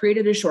quickly. So I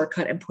created a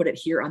shortcut and put it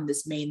here on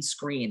this main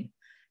screen.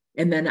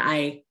 And then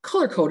I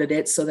color coded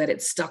it so that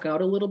it stuck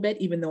out a little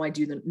bit, even though I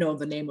do know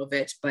the name of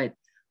it, but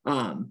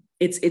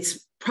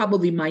it's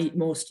probably my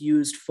most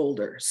used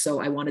folder. So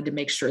I wanted to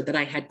make sure that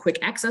I had quick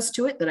access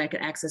to it, that I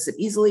could access it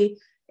easily,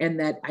 and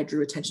that I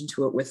drew attention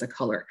to it with a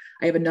color.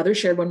 I have another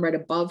shared one right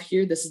above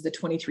here. This is the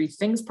 23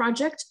 Things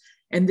project.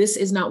 And this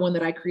is not one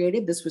that I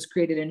created. This was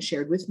created and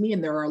shared with me.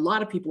 And there are a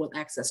lot of people with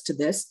access to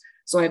this.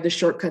 So I have the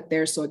shortcut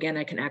there. So again,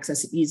 I can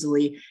access it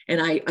easily.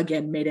 And I,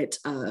 again, made it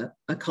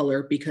a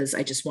color because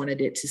I just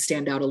wanted it to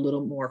stand out a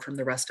little more from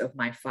the rest of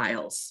my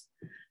files.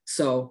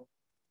 So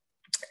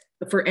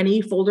for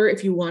any folder,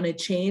 if you want to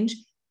change,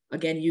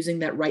 again, using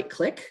that right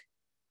click,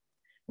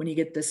 when you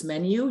get this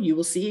menu, you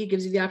will see it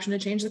gives you the option to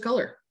change the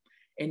color.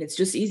 And it's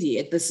just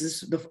easy. This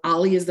is the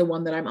Ollie is the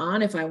one that I'm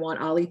on. If I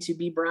want Ollie to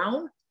be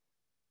brown,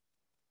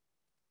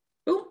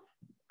 oh,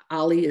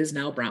 Ollie is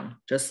now brown,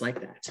 just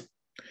like that.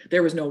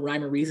 There was no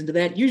rhyme or reason to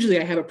that. Usually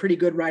I have a pretty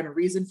good rhyme or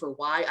reason for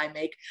why I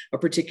make a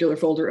particular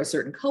folder a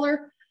certain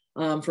color.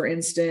 For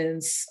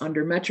instance,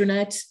 under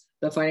Metronet,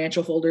 the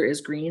financial folder is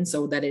green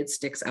so that it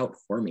sticks out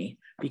for me,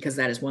 because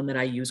that is one that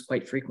I use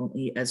quite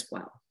frequently as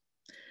well.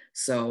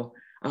 So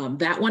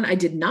that one I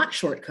did not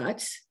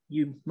shortcut.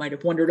 You might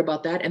have wondered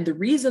about that. And the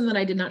reason that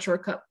I did not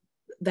shortcut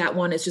that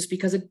one is just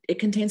because it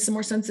contains some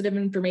more sensitive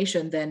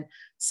information than,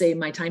 say,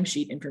 my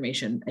timesheet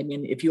information. I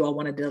mean, if you all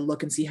wanted to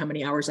look and see how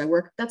many hours I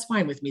work, that's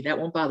fine with me. That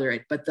won't bother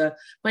it. But the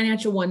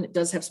financial one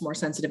does have some more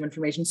sensitive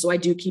information. So I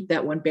do keep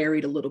that one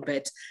buried a little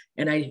bit,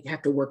 and I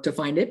have to work to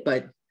find it.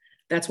 But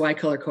that's why I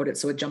color code it,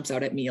 so it jumps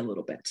out at me a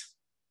little bit.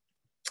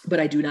 But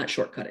I do not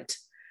shortcut it.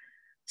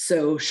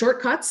 So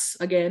shortcuts,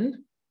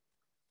 again,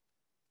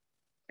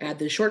 add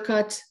the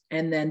shortcut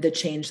and then to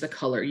change the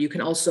color. You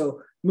can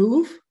also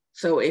move.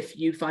 So if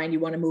you find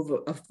you want to move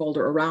a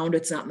folder around,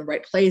 it's not in the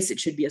right place, it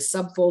should be a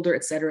subfolder,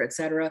 et cetera, et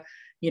cetera.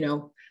 You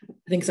know,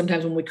 I think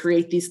sometimes when we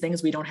create these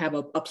things, we don't have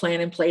a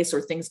plan in place,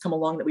 or things come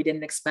along that we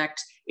didn't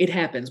expect. It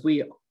happens.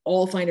 We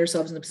all find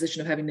ourselves in the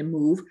position of having to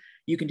move.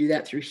 You can do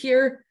that through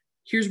here.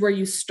 Here's where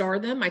you star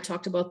them. I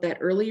talked about that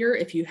earlier.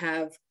 If you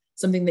have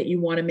something that you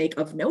want to make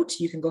of note,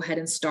 you can go ahead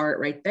and star it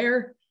right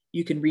there.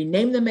 You can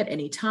rename them at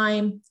any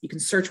time. You can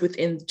search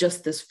within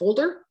just this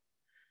folder.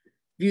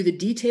 View the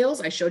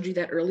details. I showed you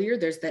that earlier.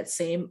 There's that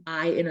same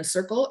eye in a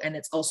circle, and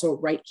it's also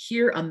right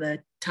here on the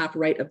top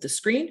right of the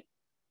screen.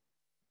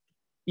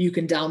 You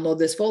can download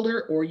this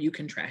folder or you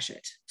can trash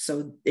it.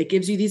 So it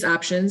gives you these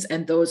options,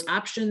 and those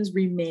options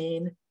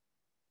remain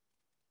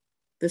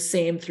the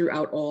same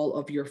throughout all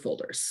of your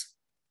folders.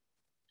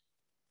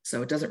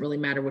 So it doesn't really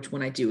matter which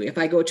one I do. If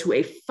I go to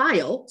a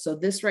file, so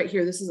this right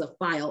here, this is a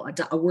file,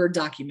 a Word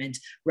document,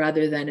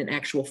 rather than an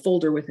actual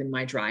folder within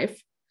my drive,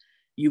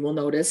 you will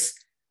notice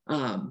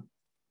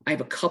I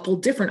have a couple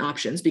different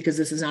options because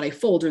this is not a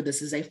folder,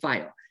 this is a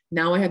file.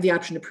 Now I have the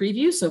option to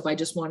preview. So if I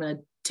just want to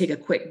take a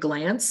quick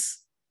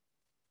glance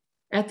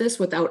at this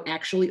without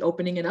actually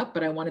opening it up,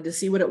 but I wanted to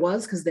see what it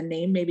was because the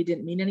name maybe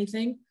didn't mean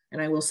anything.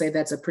 And I will say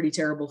that's a pretty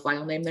terrible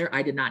file name there.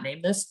 I did not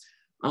name this.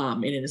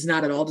 And it is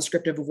not at all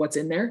descriptive of what's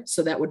in there.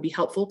 So that would be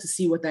helpful to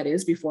see what that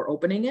is before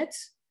opening it.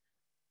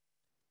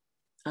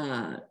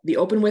 The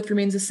open with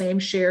remains the same,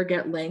 share,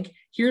 get link.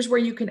 Here's where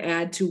you can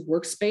add to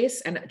workspace.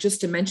 And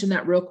just to mention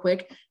that real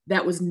quick,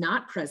 that was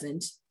not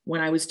present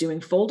when I was doing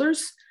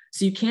folders.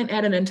 So you can't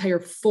add an entire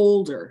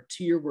folder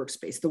to your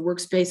workspace. The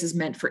workspace is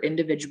meant for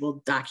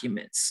individual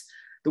documents.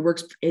 The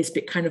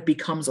workspace kind of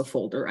becomes a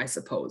folder, I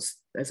suppose.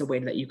 That's a way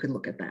that you can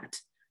look at that.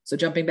 So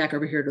jumping back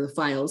over here to the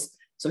files.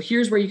 So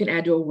here's where you can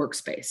add to a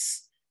workspace.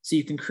 So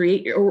you can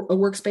create a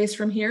workspace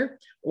from here,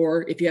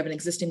 or if you have an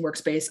existing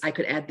workspace, I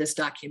could add this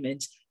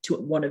document to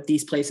one of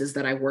these places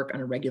that I work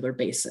on a regular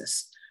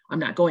basis. I'm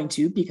not going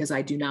to because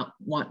I do not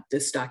want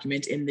this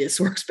document in this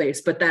workspace,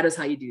 but that is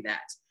how you do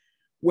that.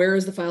 Where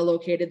is the file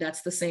located?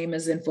 That's the same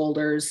as in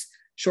folders.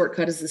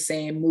 Shortcut is the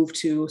same, move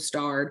to,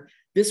 starred.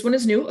 This one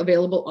is new,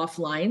 available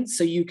offline.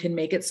 So you can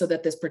make it so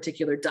that this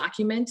particular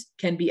document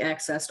can be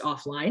accessed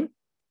offline.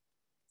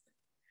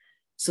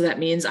 So that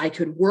means I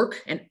could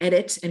work and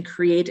edit and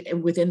create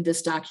within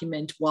this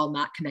document while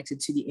not connected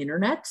to the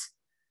internet.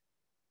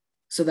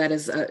 So that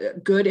is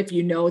good if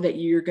you know that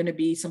you're going to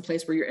be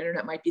someplace where your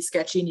internet might be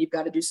sketchy and you've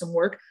got to do some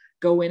work.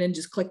 Go in and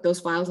just click those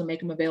files and make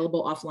them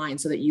available offline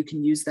so that you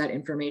can use that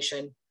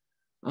information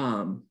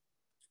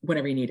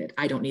whenever you need it.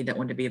 I don't need that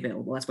one to be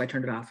available. That's why I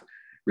turned it off.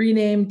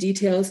 Rename,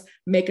 details,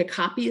 make a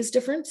copy is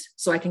different.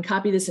 So I can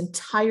copy this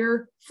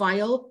entire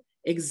file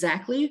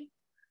exactly.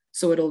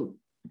 So it'll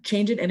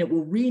change it and it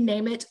will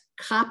rename it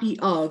copy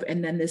of,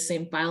 and then this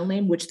same file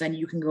name, which then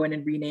you can go in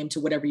and rename to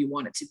whatever you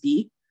want it to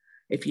be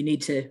if you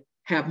need to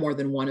have more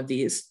than one of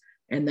these,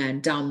 and then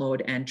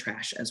download and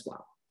trash as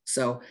well.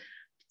 So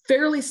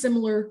fairly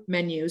similar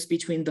menus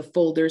between the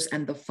folders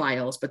and the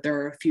files, but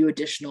there are a few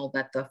additional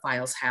that the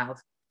files have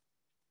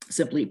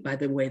simply by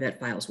the way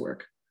that files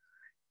work.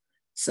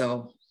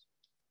 So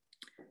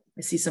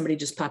I see somebody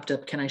just popped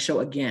up. Can I show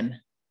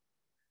again?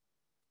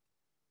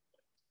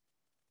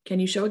 Can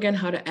you show again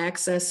how to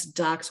access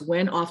docs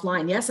when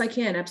offline? Yes, I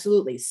can,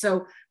 absolutely.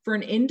 So for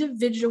an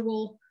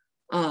individual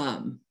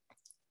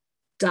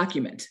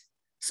document,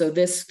 so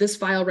this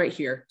file right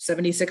here,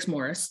 76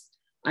 Morris,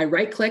 I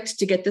right-clicked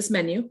to get this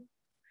menu,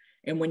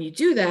 And when you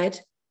do that,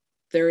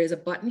 there is a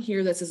button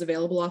here that says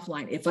available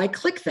offline. If I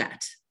click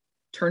that,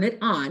 turn it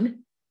on,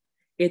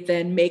 it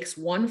then makes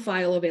one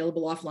file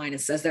available offline.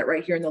 It says that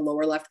right here in the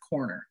lower left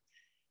corner.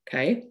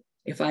 Okay.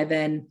 If I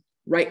then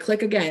right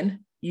click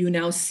again, you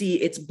now see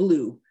it's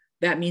blue.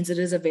 That means it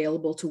is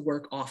available to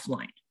work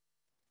offline.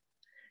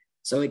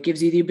 So it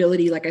gives you the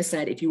ability, like I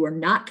said, if you are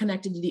not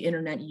connected to the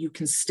internet, you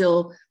can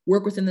still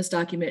work within this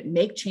document,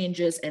 make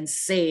changes and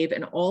save,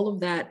 and all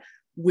of that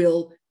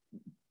will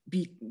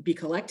be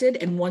collected.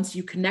 And once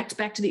you connect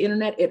back to the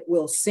internet, it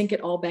will sync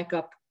it all back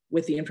up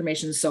with the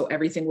information. So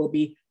everything will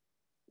be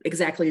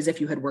exactly as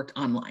if you had worked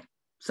online.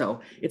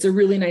 So it's a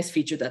really nice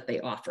feature that they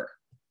offer.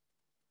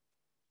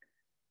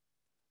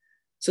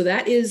 So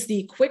that is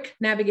the quick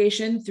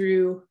navigation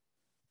through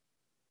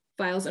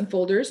files and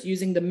folders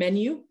using the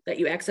menu that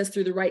you access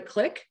through the right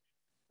click,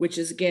 which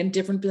is again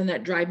different than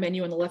that drive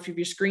menu on the left of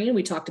your screen.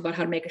 We talked about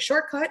how to make a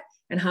shortcut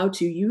and how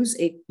to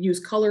use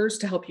colors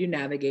to help you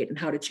navigate and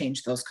how to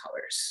change those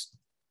colors.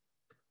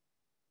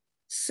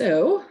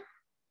 So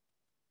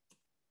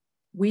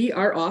we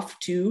are off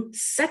to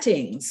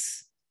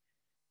settings.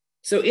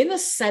 So in the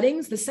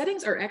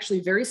settings are actually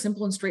very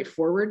simple and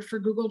straightforward for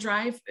Google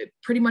Drive. It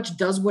pretty much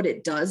does what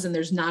it does, and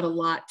there's not a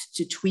lot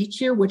to tweak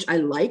here, which I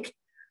like,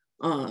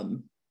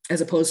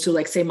 as opposed to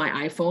like, say,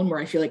 my iPhone, where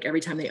I feel like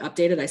every time they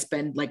update it, I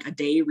spend like a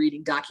day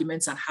reading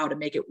documents on how to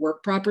make it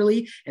work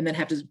properly, and then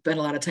have to spend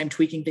a lot of time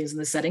tweaking things in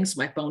the settings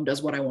so my phone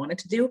does what I want it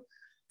to do.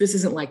 This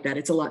isn't like that.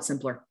 It's a lot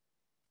simpler.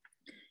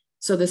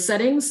 So the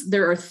settings,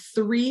 there are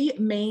three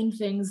main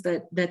things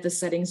that the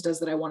settings does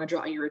that I want to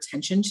draw your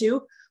attention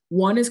to.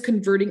 One is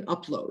converting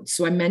uploads.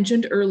 So I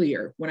mentioned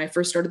earlier when I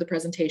first started the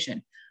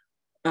presentation,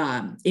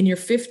 in your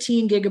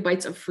 15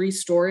 gigabytes of free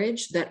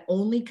storage, that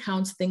only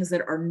counts things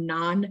that are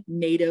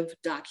non-native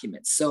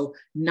documents. So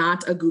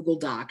not a Google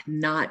Doc,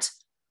 not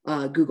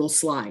a Google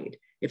Slide.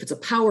 If it's a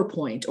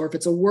PowerPoint or if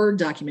it's a Word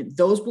document,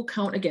 those will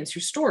count against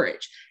your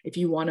storage. If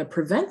you want to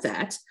prevent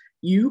that,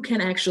 you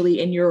can actually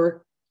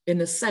in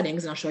the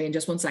settings, and I'll show you in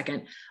just one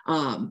second,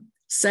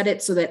 set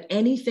it so that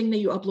anything that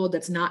you upload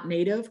that's not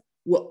native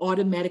will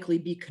automatically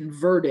be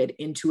converted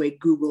into a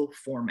Google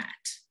format.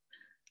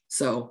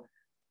 So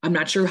I'm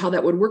not sure how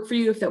that would work for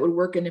you, if that would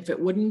work and if it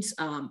wouldn't.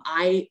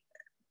 I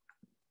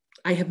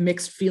have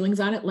mixed feelings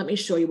on it. Let me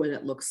show you what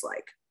it looks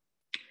like.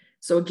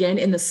 So again,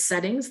 in the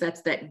settings,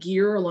 that's that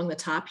gear along the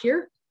top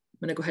here. I'm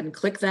gonna go ahead and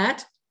click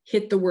that,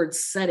 hit the word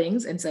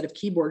settings instead of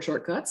keyboard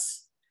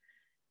shortcuts.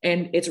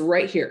 And it's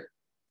right here,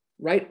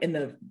 right in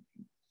the,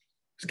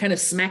 it's kind of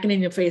smacking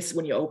in your face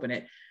when you open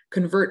it.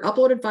 Convert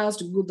uploaded files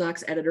to Google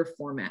Docs editor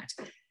format.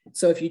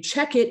 So if you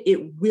check it,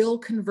 it will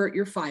convert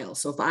your file.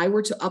 So if I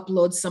were to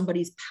upload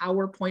somebody's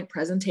PowerPoint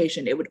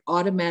presentation, it would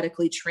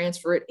automatically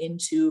transfer it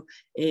into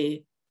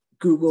a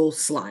Google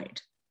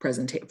Slide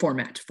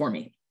format for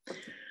me.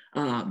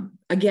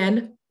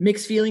 Again,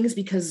 mixed feelings,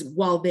 because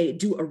while they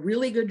do a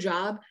really good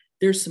job,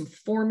 there's some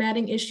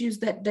formatting issues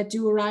that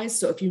do arise.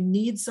 So if you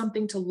need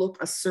something to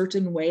look a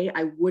certain way,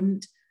 I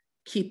wouldn't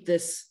keep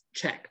this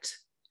checked.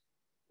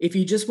 If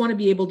you just want to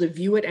be able to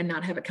view it and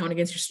not have it count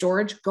against your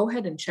storage, go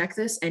ahead and check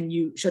this and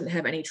you shouldn't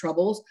have any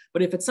troubles.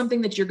 But if it's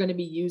something that you're going to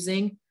be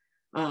using,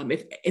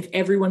 if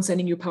everyone's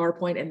sending you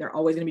PowerPoint and they're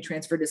always going to be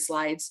transferred to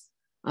slides,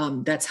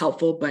 that's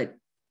helpful. But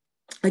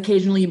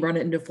occasionally you run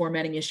into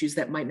formatting issues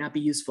that might not be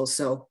useful.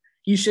 So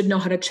you should know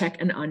how to check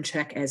and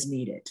uncheck as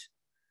needed.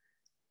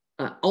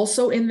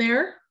 Also in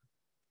there,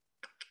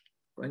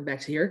 going back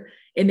to here,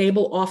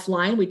 enable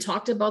offline. We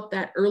talked about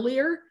that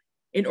earlier.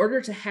 In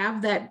order to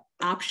have that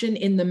option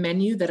in the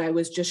menu that I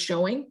was just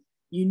showing,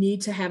 you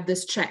need to have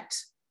this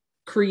checked.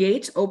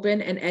 Create,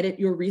 open, and edit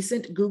your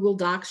recent Google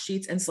Docs,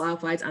 Sheets, and slide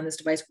files on this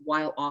device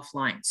while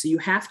offline. So you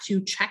have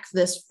to check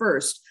this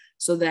first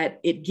so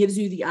that it gives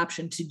you the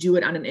option to do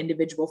it on an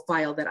individual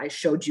file that I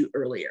showed you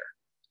earlier.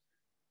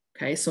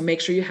 Okay, so make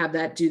sure you have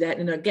that, do that.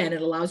 And again,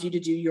 it allows you to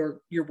do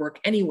your work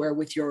anywhere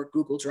with your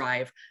Google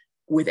Drive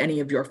with any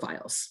of your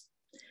files.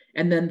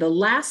 And then the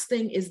last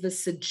thing is the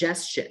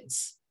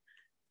suggestions.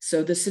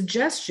 So the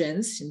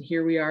suggestions, and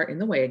here we are in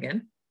the way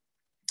again,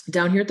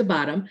 down here at the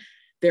bottom,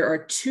 there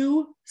are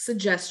two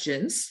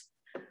suggestions.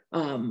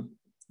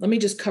 Let me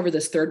just cover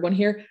this third one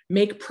here.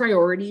 Make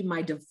priority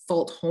my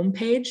default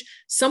homepage.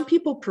 Some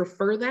people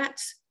prefer that.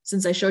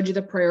 Since I showed you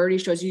the priority,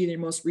 shows you your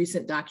most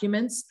recent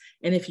documents.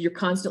 And if you're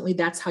constantly,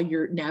 that's how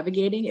you're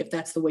navigating, if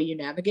that's the way you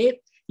navigate,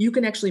 you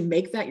can actually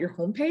make that your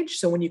homepage.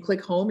 So when you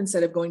click home,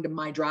 instead of going to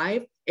My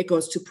Drive, it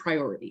goes to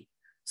priority.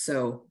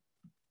 So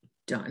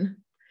done.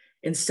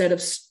 Instead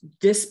of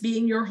this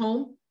being your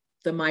home,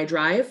 the My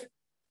Drive,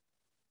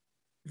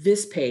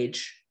 this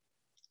page,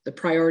 the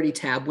priority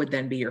tab would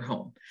then be your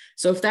home.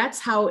 So if that's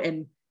how,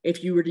 and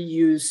if you were to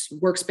use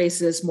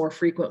workspaces more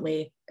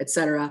frequently, et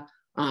cetera,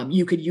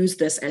 you could use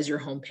this as your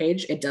home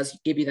page. It does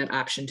give you that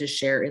option to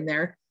share in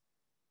there.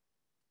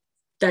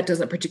 That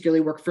doesn't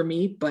particularly work for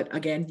me, but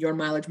again, your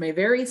mileage may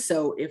vary.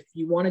 So if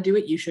you want to do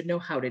it, you should know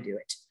how to do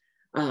it.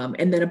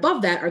 And then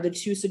above that are the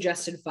two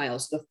suggested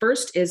files. The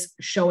first is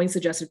showing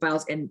suggested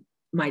files in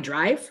My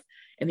Drive,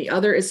 and the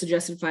other is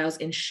suggested files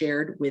in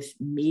shared with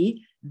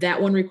me.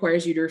 That one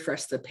requires you to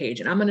refresh the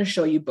page, and I'm going to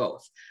show you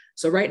both.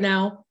 So right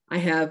now I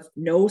have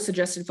no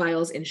suggested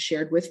files in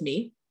shared with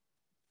me.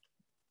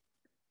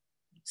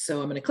 So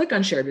I'm going to click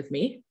on shared with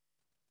me.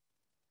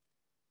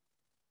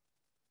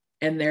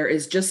 And there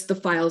is just the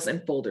files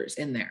and folders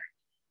in there.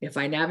 If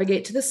I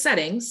navigate to the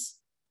settings,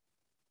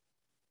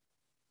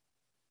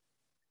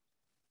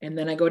 and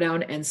then I go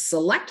down and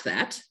select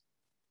that,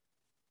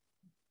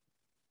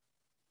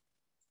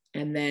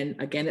 and then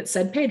again, it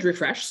said page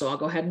refresh. So I'll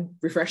go ahead and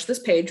refresh this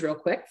page real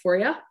quick for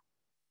you.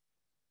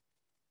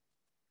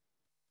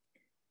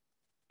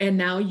 And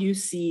now you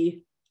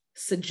see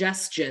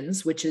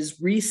suggestions, which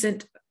is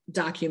recent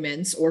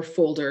documents or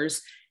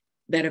folders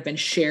that have been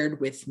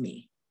shared with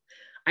me.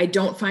 I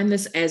don't find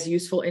this as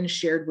useful in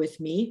shared with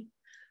me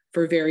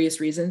for various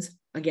reasons.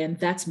 Again,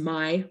 that's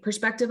my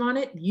perspective on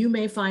it. You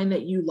may find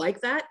that you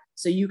like that,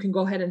 so you can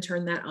go ahead and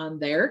turn that on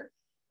there.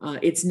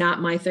 It's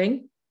not my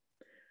thing.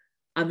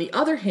 On the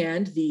other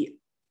hand, the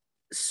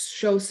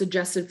show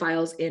suggested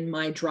files in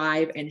my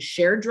drive and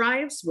shared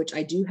drives, which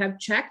I do have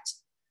checked,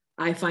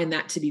 I find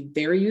that to be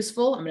very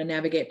useful. I'm going to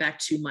navigate back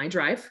to my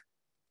drive.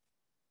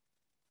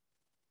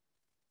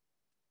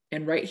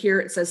 And right here,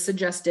 it says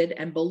suggested,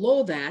 and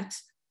below that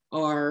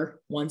are,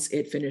 once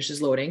it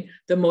finishes loading,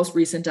 the most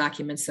recent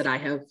documents that I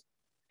have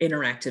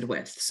interacted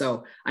with.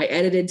 So I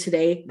edited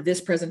today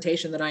this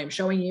presentation that I am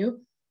showing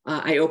you.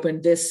 I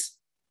opened this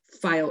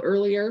file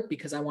earlier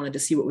because I wanted to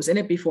see what was in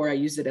it before I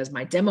used it as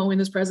my demo in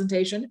this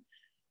presentation.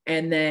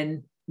 And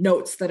then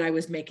notes that I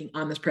was making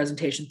on this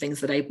presentation, things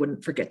that I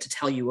wouldn't forget to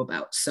tell you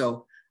about.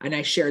 So, and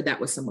I shared that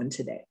with someone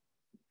today.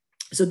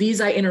 So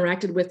these I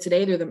interacted with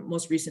today, they're the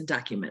most recent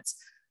documents.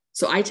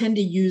 So I tend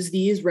to use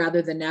these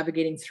rather than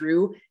navigating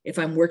through. If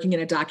I'm working in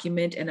a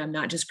document and I'm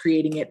not just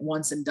creating it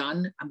once and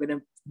done, I'm going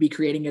to be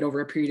creating it over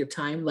a period of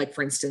time. Like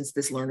for instance,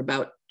 this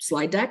Learnabout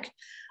slide deck,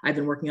 I've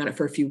been working on it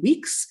for a few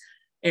weeks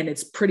and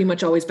it's pretty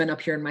much always been up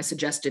here in my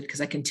suggested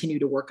because I continue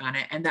to work on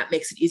it. And that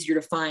makes it easier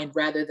to find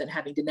rather than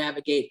having to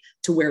navigate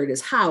to where it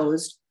is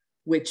housed,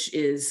 which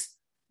is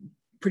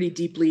pretty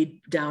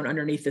deeply down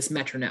underneath this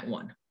MetroNet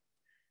one.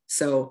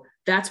 So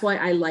that's why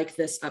I like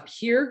this up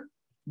here.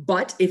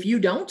 But if you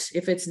don't,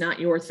 if it's not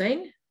your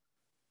thing,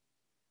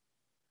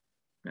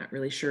 not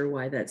really sure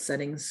why that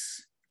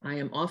settings, I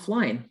am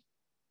offline.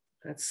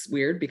 That's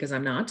weird because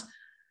I'm not.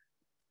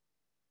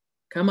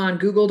 Come on,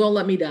 Google, don't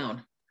let me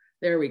down.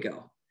 There we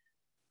go.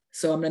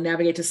 So I'm going to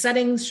navigate to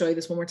settings, show you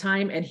this one more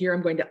time. And here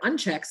I'm going to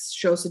uncheck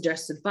show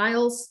suggested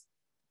files,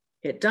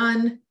 hit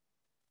done.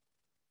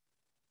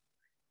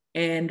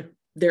 And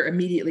they're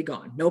immediately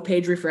gone. No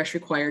page refresh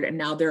required. And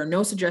now there are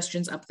no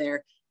suggestions up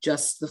there,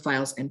 just the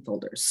files and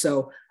folders.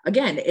 So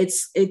again,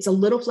 it's a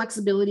little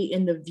flexibility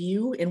in the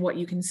view in what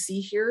you can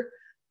see here.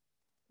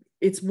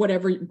 It's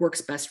whatever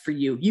works best for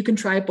you. You can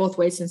try it both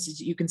ways since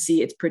you can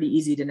see it's pretty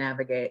easy to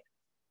navigate.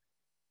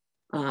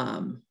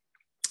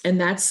 And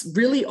that's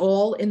really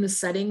all in the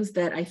settings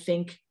that I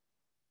think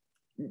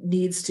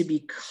needs to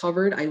be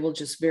covered. I will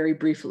just very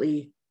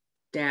briefly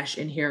dash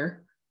in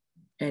here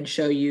and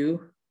show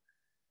you.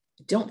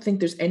 I don't think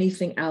there's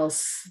anything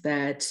else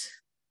that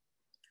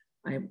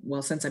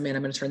well, since I'm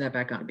going to turn that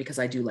back on because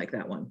I do like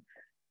that one.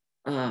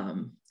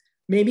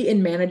 Maybe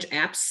in manage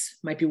apps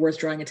might be worth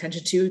drawing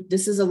attention to.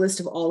 This is a list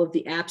of all of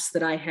the apps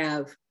that I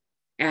have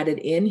added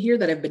in here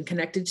that have been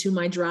connected to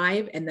my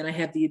drive. And then I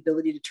have the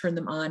ability to turn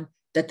them on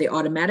that they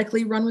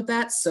automatically run with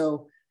that.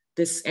 So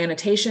this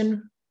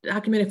annotation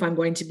document, if I'm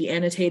going to be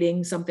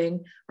annotating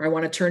something or I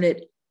want to turn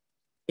it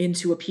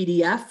into a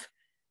PDF,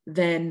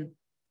 then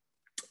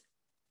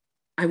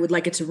I would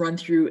like it to run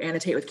through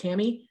Annotate with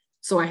Cami.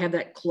 So I have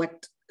that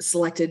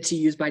selected to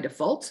use by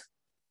default.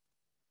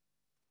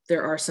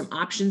 There are some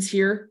options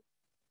here,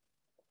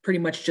 pretty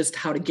much just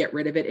how to get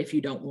rid of it if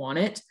you don't want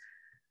it.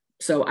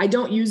 So I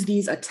don't use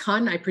these a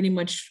ton. I pretty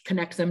much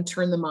connect them,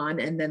 turn them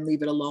on, and then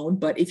leave it alone.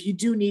 But if you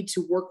do need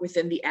to work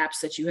within the apps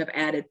that you have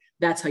added,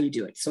 that's how you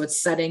do it. So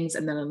it's settings,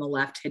 and then on the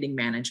left, hitting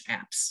manage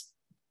apps.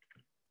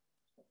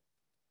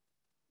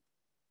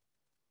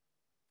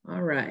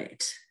 All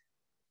right.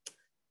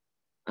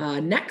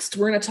 Next,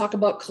 we're going to talk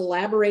about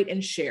collaborate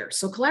and share.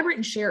 So collaborate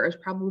and share is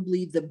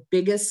probably the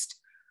biggest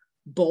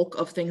bulk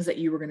of things that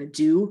you were going to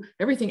do.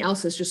 Everything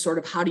else is just sort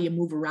of how do you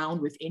move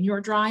around within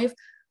your drive.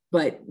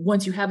 But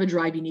once you have a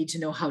drive, you need to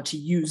know how to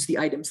use the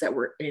items that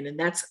we're in, and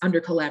that's under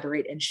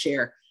collaborate and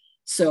share.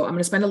 So I'm going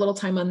to spend a little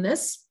time on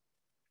this.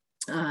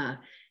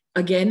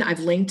 Again, I've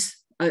linked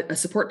a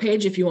support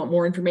page. If you want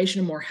more information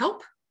and more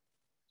help,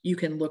 you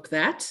can look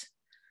that.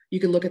 You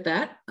can look at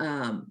that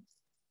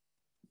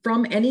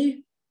from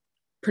any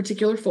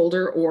particular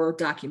folder or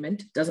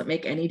document. Doesn't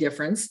make any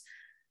difference.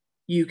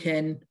 You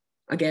can,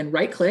 again,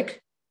 right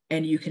click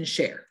and you can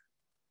share.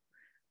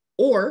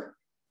 Or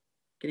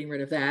getting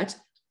rid of that,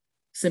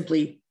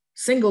 simply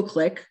single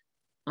click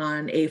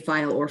on a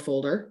file or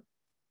folder,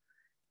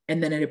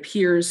 and then it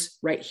appears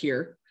right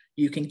here.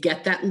 You can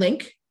get that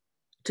link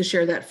to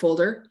share that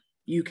folder.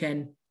 You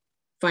can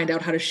find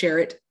out how to share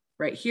it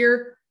right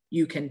here.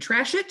 You can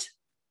trash it,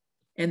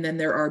 And then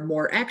there are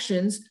more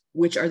actions,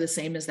 which are the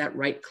same as that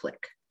right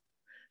click.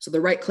 So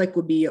the right click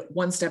would be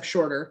one step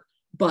shorter,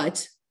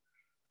 but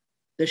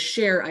the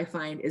share I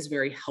find is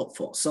very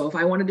helpful. So if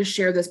I wanted to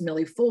share this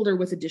Millie folder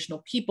with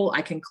additional people,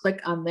 I can click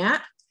on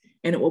that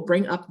and it will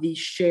bring up the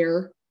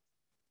share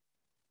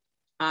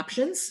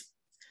options.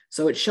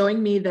 So it's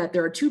showing me that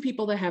there are 2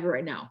 people that have it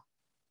right now,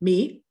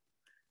 me,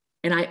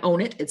 and I own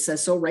it. It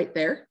says so right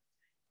there.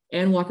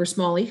 Ann Walker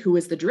Smalley, who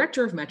is the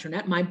director of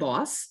MetroNet, my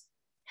boss,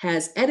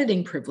 has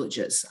editing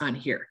privileges on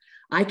here.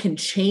 I can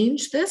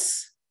change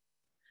this.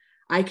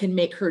 I can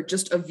make her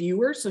just a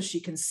viewer so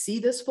she can see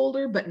this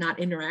folder but not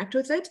interact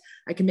with it.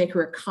 I can make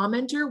her a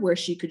commenter where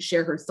she could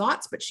share her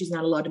thoughts, but she's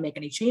not allowed to make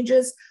any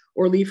changes,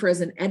 or leave her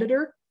as an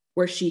editor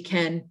where she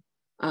can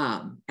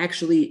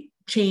actually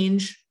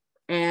change,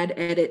 add,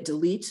 edit,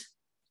 delete.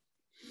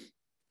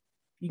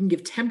 You can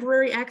give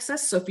temporary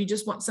access. So if you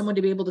just want someone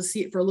to be able to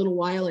see it for a little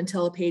while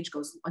until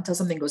until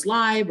something goes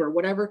live or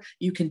whatever,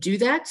 you can do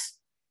that.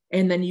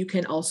 And then you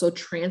can also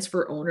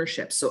transfer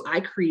ownership. So I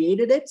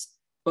created it,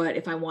 but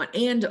if I want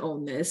Ann to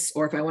own this,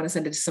 or if I want to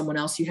send it to someone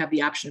else, you have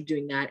the option of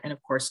doing that. And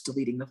of course,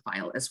 deleting the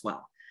file as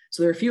well.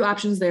 So there are a few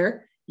options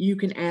there. You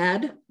can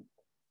add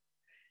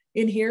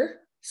in here.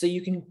 So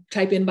you can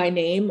type in by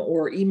name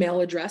or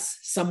email address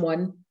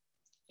someone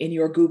in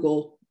your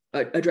Google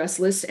address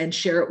list and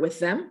share it with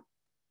them.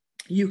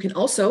 You can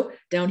also,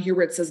 down here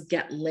where it says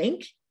get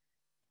link,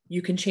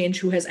 you can change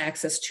who has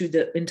access to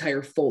the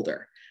entire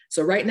folder.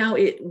 So right now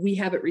we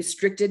have it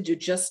restricted to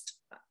just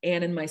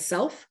Ann and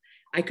myself.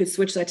 I could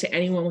switch that to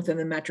anyone within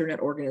the MetroNet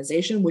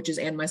organization, which is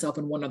Ann, myself,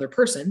 and one other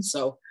person.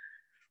 So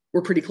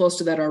we're pretty close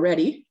to that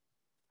already.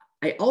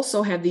 I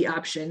also have the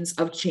options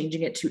of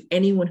changing it to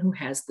anyone who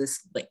has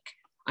this link.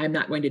 I'm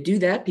not going to do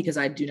that because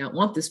I do not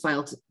want this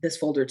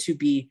folder to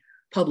be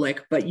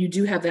public, but you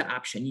do have that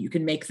option. You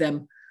can make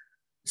them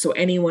so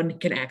anyone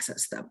can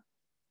access them.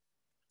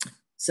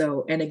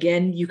 So, and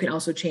again, you can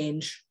also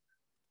change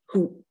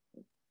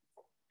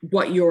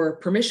what your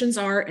permissions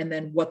are and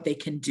then what they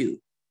can do,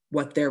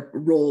 what their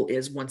role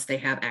is once they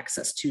have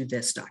access to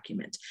this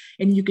document.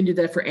 And you can do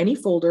that for any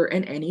folder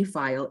and any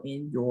file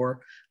in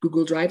your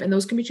Google Drive, and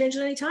those can be changed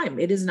at any time.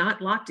 It is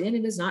not locked in,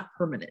 it is not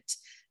permanent.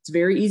 It's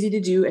very easy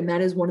to do, and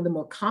that is one of the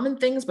more common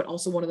things, but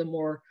also one of the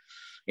more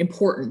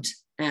important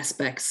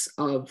aspects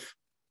of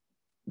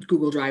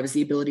Google Drive is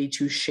the ability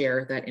to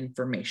share that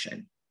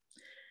information.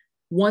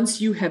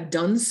 Once you have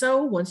done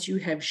so, once you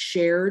have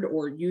shared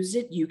or used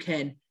it, you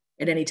can,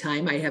 at any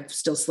time, I have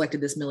still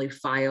selected this Millie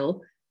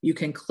file, you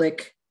can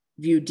click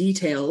view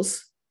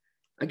details.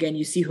 Again,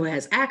 you see who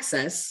has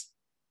access,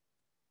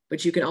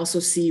 but you can also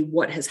see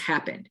what has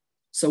happened.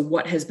 So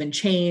what has been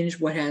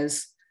changed, I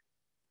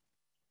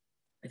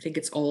think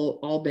it's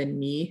all been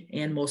me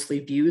and mostly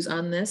views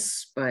on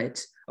this,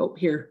 but oh,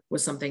 here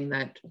was something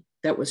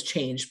that was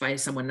changed by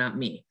someone, not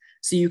me.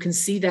 So you can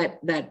see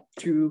that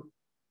through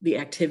the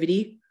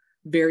activity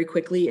very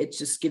quickly. It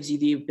just gives you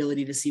the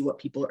ability to see what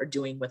people are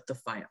doing with the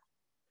file,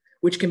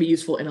 which can be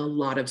useful in a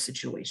lot of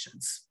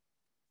situations.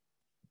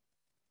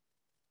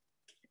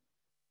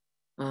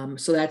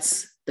 So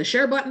that's the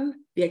share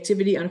button, the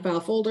activity on a file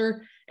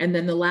folder. And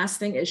then the last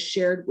thing is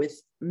shared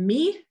with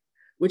me,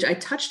 which I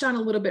touched on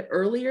a little bit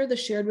earlier, the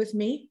shared with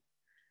me.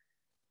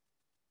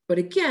 But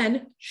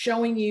again,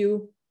 showing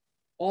you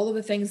all of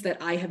the things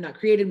that I have not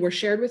created were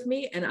shared with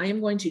me, and I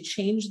am going to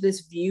change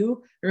this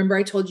view. Remember,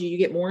 I told you you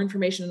get more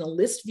information in the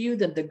list view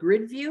than the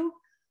grid view.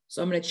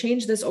 So I'm going to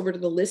change this over to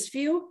the list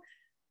view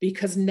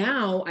because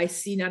now I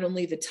see not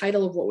only the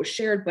title of what was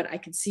shared, but I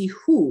can see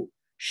who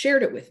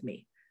shared it with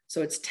me.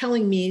 So it's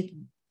telling me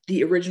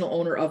the original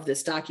owner of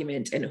this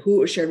document and who it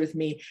was shared with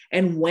me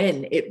and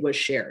when it was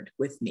shared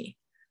with me,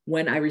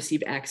 when I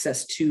received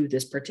access to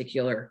this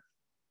particular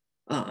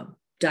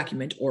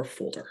document or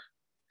folder.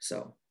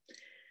 So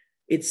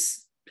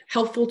it's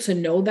helpful to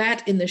know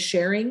that in the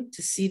sharing,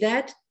 to see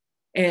that.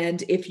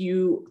 And if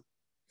you,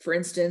 for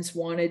instance,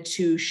 wanted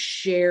to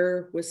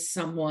share with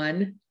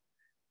someone,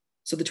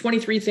 so the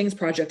 23 Things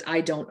project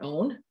I don't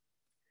own.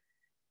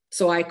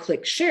 So I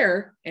click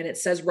share and it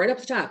says right up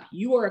the top,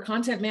 you are a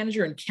content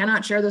manager and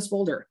cannot share this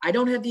folder. I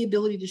don't have the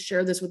ability to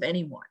share this with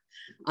anyone.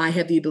 I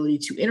have the ability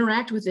to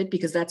interact with it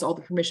because that's all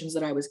the permissions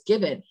that I was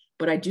given,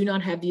 but I do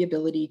not have the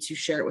ability to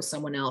share it with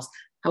someone else.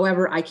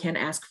 However, I can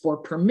ask for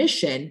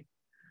permission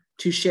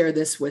to share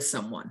this with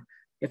someone.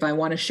 If I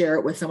want to share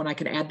it with someone, I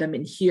can add them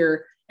in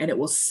here and it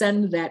will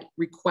send that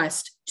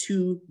request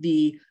to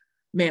the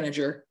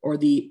manager or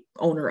the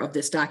owner of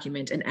this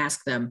document and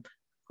ask them,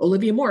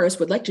 Olivia Morris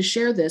would like to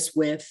share this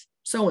with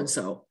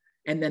so-and-so,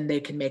 and then they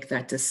can make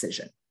that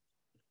decision.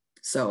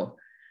 So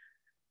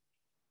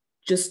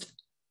just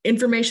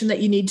information that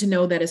you need to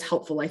know that is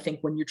helpful, I think,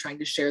 when you're trying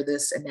to share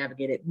this and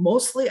navigate it.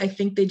 Mostly, I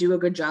think they do a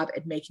good job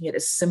at making it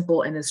as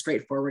simple and as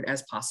straightforward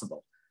as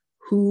possible.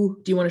 Who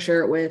do you want to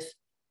share it with?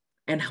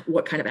 And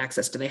what kind of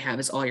access do they have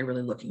is all you're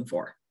really looking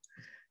for.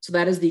 So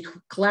that is the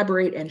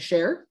collaborate and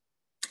share.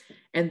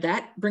 And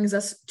that brings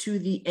us to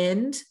the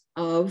end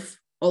of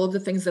all of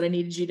the things that I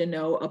needed you to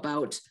know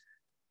about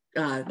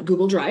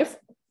Google Drive.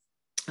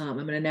 I'm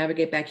going to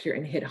navigate back here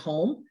and hit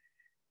home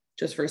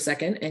just for a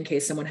second in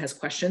case someone has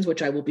questions,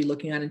 which I will be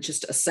looking at in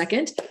just a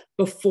second.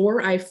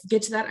 Before I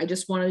get to that, I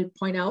just want to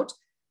point out,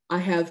 I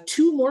have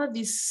 2 more of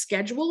these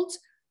scheduled.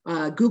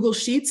 Google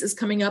Sheets is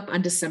coming up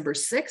on December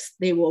 6th.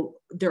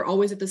 They're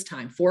always at this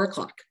time, 4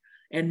 o'clock.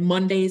 And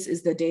Mondays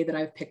is the day that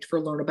I've picked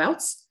for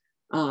Learnabouts.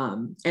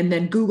 And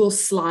then Google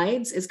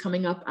Slides is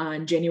coming up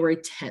on January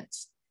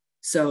 10th.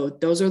 So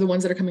those are the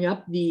ones that are coming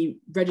up. The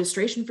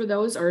registration for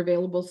those are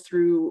available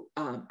through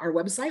our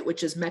website,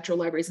 which is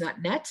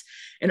metrolibraries.net.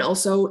 And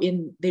also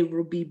they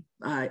will be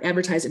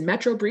advertised in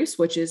Metro Briefs,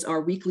 which is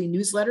our weekly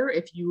newsletter.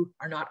 If you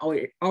are not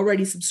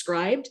already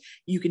subscribed,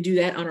 you can do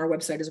that on our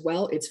website as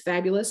well. It's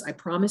fabulous. I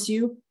promise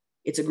you,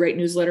 it's a great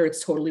newsletter.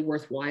 It's totally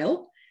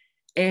worthwhile.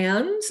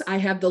 And I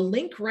have the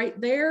link right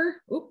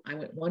there. Oh, I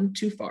went one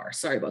too far.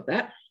 Sorry about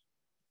that.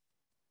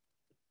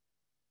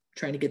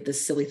 Trying to get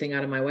this silly thing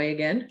out of my way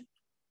again.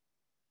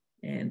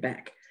 And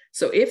back.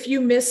 So if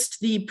you missed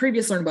the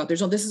previous Learnabout,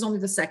 this is only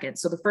the second.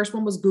 So the first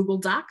one was Google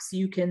Docs.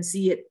 You can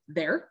see it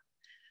there.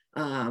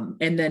 And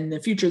then in the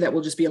future, that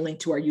will just be a link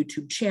to our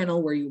YouTube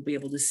channel where you'll be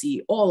able to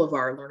see all of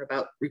our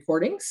Learnabout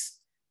recordings.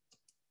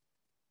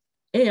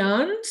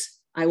 And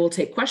I will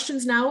take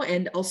questions now.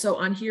 And also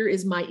on here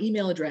is my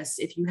email address.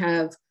 If you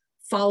have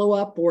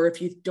follow-up or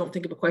if you don't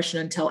think of a question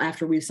until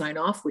after we sign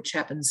off, which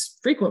happens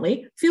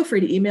frequently, feel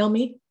free to email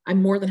me.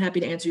 I'm more than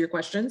happy to answer your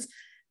questions.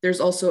 There's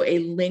also a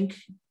link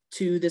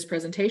to this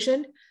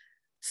presentation.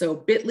 So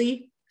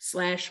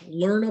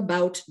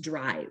bit.ly/learnabout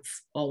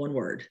drive, all one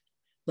word,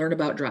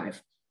 Learnabout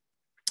drive.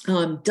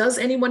 Does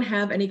anyone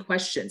have any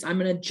questions? I'm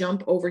going to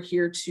jump over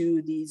here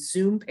to the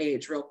Zoom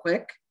page real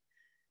quick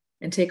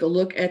and take a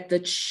look at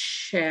the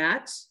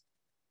chat.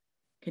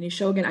 Can you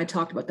show again? I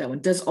talked about that one.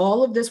 Does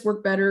all of this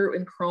work better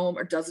in Chrome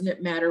or doesn't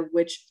it matter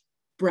which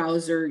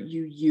browser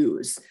you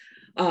use?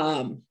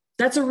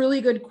 That's a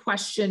really good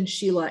question,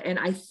 Sheila. And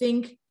I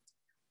think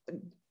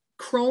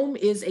Chrome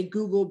is a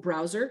Google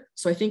browser,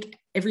 so I think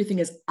everything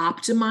is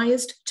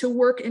optimized to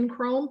work in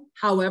Chrome.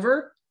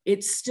 However,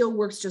 it still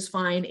works just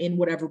fine in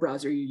whatever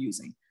browser you're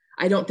using.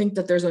 I don't think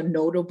that there's a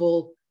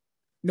noticeable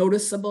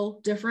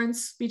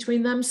difference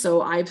between them.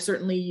 So I've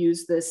certainly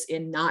used this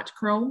in not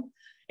Chrome,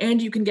 and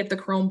you can get the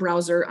Chrome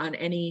browser on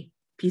any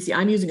PC.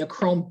 I'm using a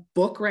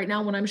Chromebook right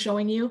now when I'm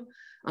showing you.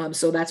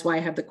 So that's why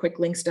I have the quick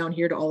links down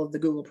here to all of the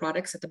Google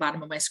products at the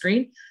bottom of my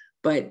screen.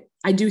 But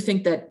I do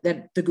think that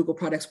the Google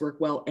products work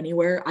well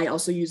anywhere. I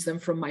also use them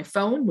from my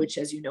phone, which,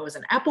 as you know, is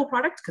an Apple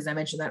product because I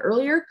mentioned that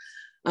earlier.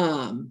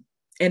 And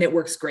it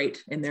works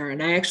great in there.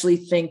 And I actually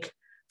think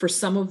for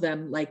some of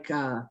them, like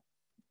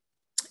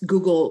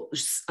Google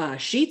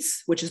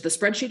Sheets, which is the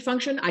spreadsheet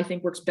function, I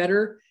think works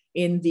better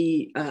in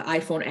the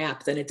iPhone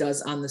app than it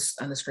does on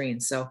the screen.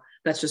 So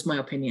that's just my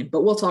opinion.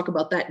 But we'll talk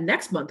about that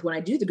next month when I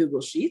do the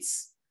Google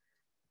Sheets.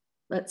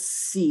 Let's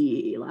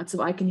see. Lots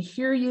of I can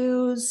hear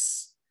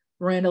yous.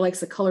 Miranda likes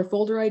the color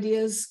folder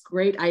ideas.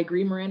 Great. I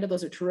agree, Miranda.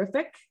 Those are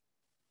terrific.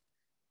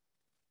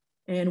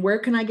 And where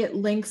can I get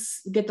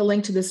links, get the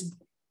link to this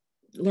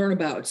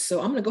Learnabout? So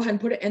I'm going to go ahead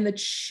and put it in the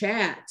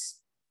chat.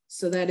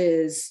 So that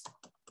is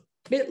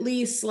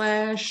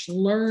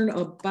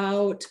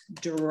bit.ly/learnabout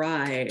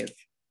drive.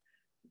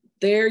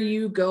 There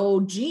you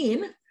go,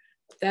 Jean.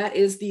 That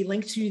is the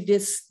link to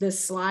this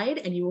slide,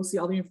 and you will see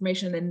all the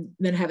information and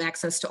then have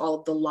access to all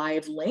of the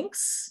live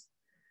links.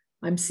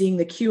 I'm seeing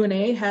the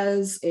Q&A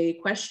has a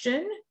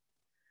question.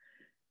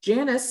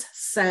 Janice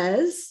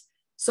says,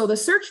 so the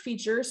search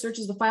feature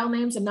searches the file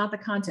names and not the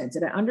content.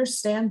 Did I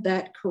understand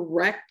that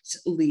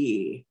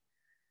correctly?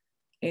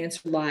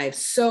 Answer live.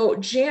 So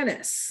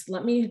Janice,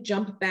 let me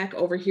jump back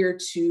over here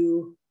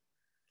to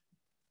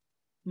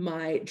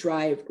my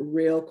drive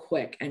real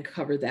quick and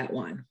cover that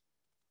one.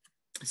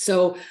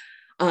 So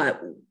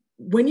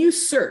when you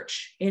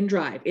search in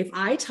Drive, if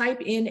I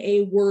type in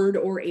a word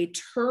or a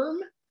term,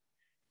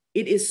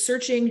 it is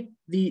searching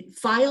the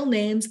file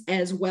names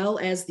as well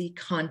as the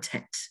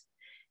content.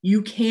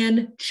 You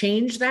can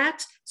change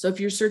that. So if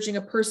you're searching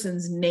a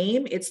person's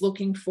name, it's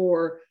looking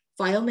for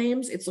file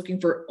names. It's looking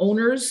for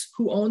owners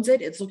who owns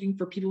it. It's looking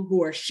for people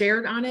who are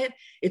shared on it.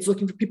 It's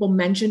looking for people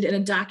mentioned in a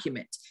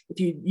document. If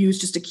you use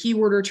just a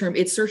keyword or term,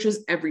 it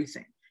searches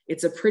everything.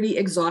 It's a pretty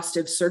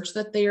exhaustive search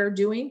that they are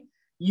doing.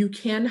 You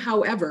can,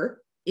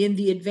 however, in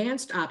the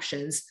advanced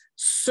options,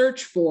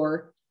 search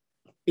for,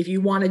 if you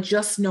want to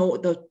just know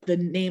the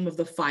name of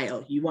the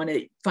file, you want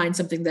to find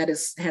something that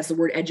has the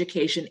word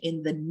education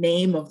in the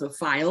name of the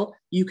file,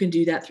 you can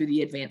do that through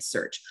the advanced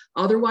search.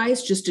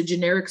 Otherwise, just a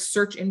generic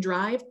search in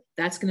Drive,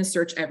 that's going to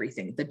search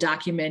everything, the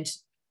document,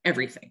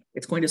 everything.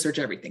 It's going to search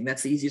everything.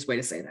 That's the easiest way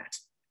to say that.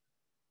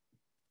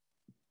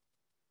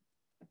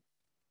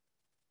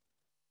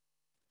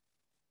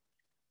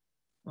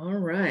 All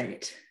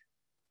right.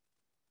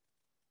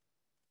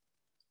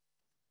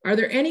 Are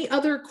there any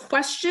other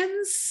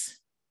questions?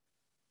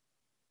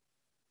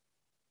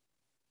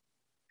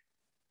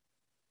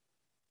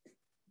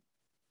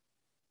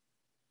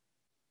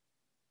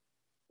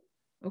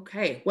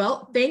 Okay,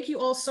 well, thank you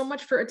all so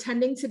much for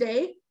attending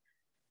today.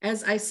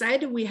 As I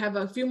said, we have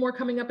a few more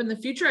coming up in the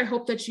future. I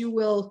hope that you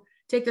will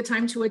take the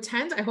time to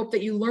attend. I hope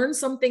that you learned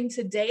something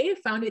today,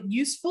 found it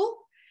useful.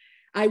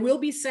 I will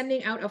be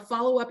sending out a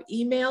follow-up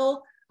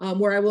email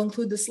where I will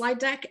include the slide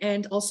deck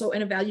and also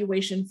an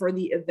evaluation for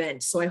the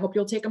event. So I hope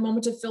you'll take a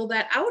moment to fill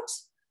that out.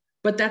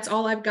 But that's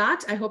all I've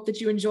got. I hope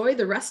that you enjoy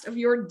the rest of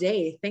your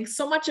day. Thanks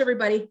so much,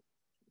 everybody.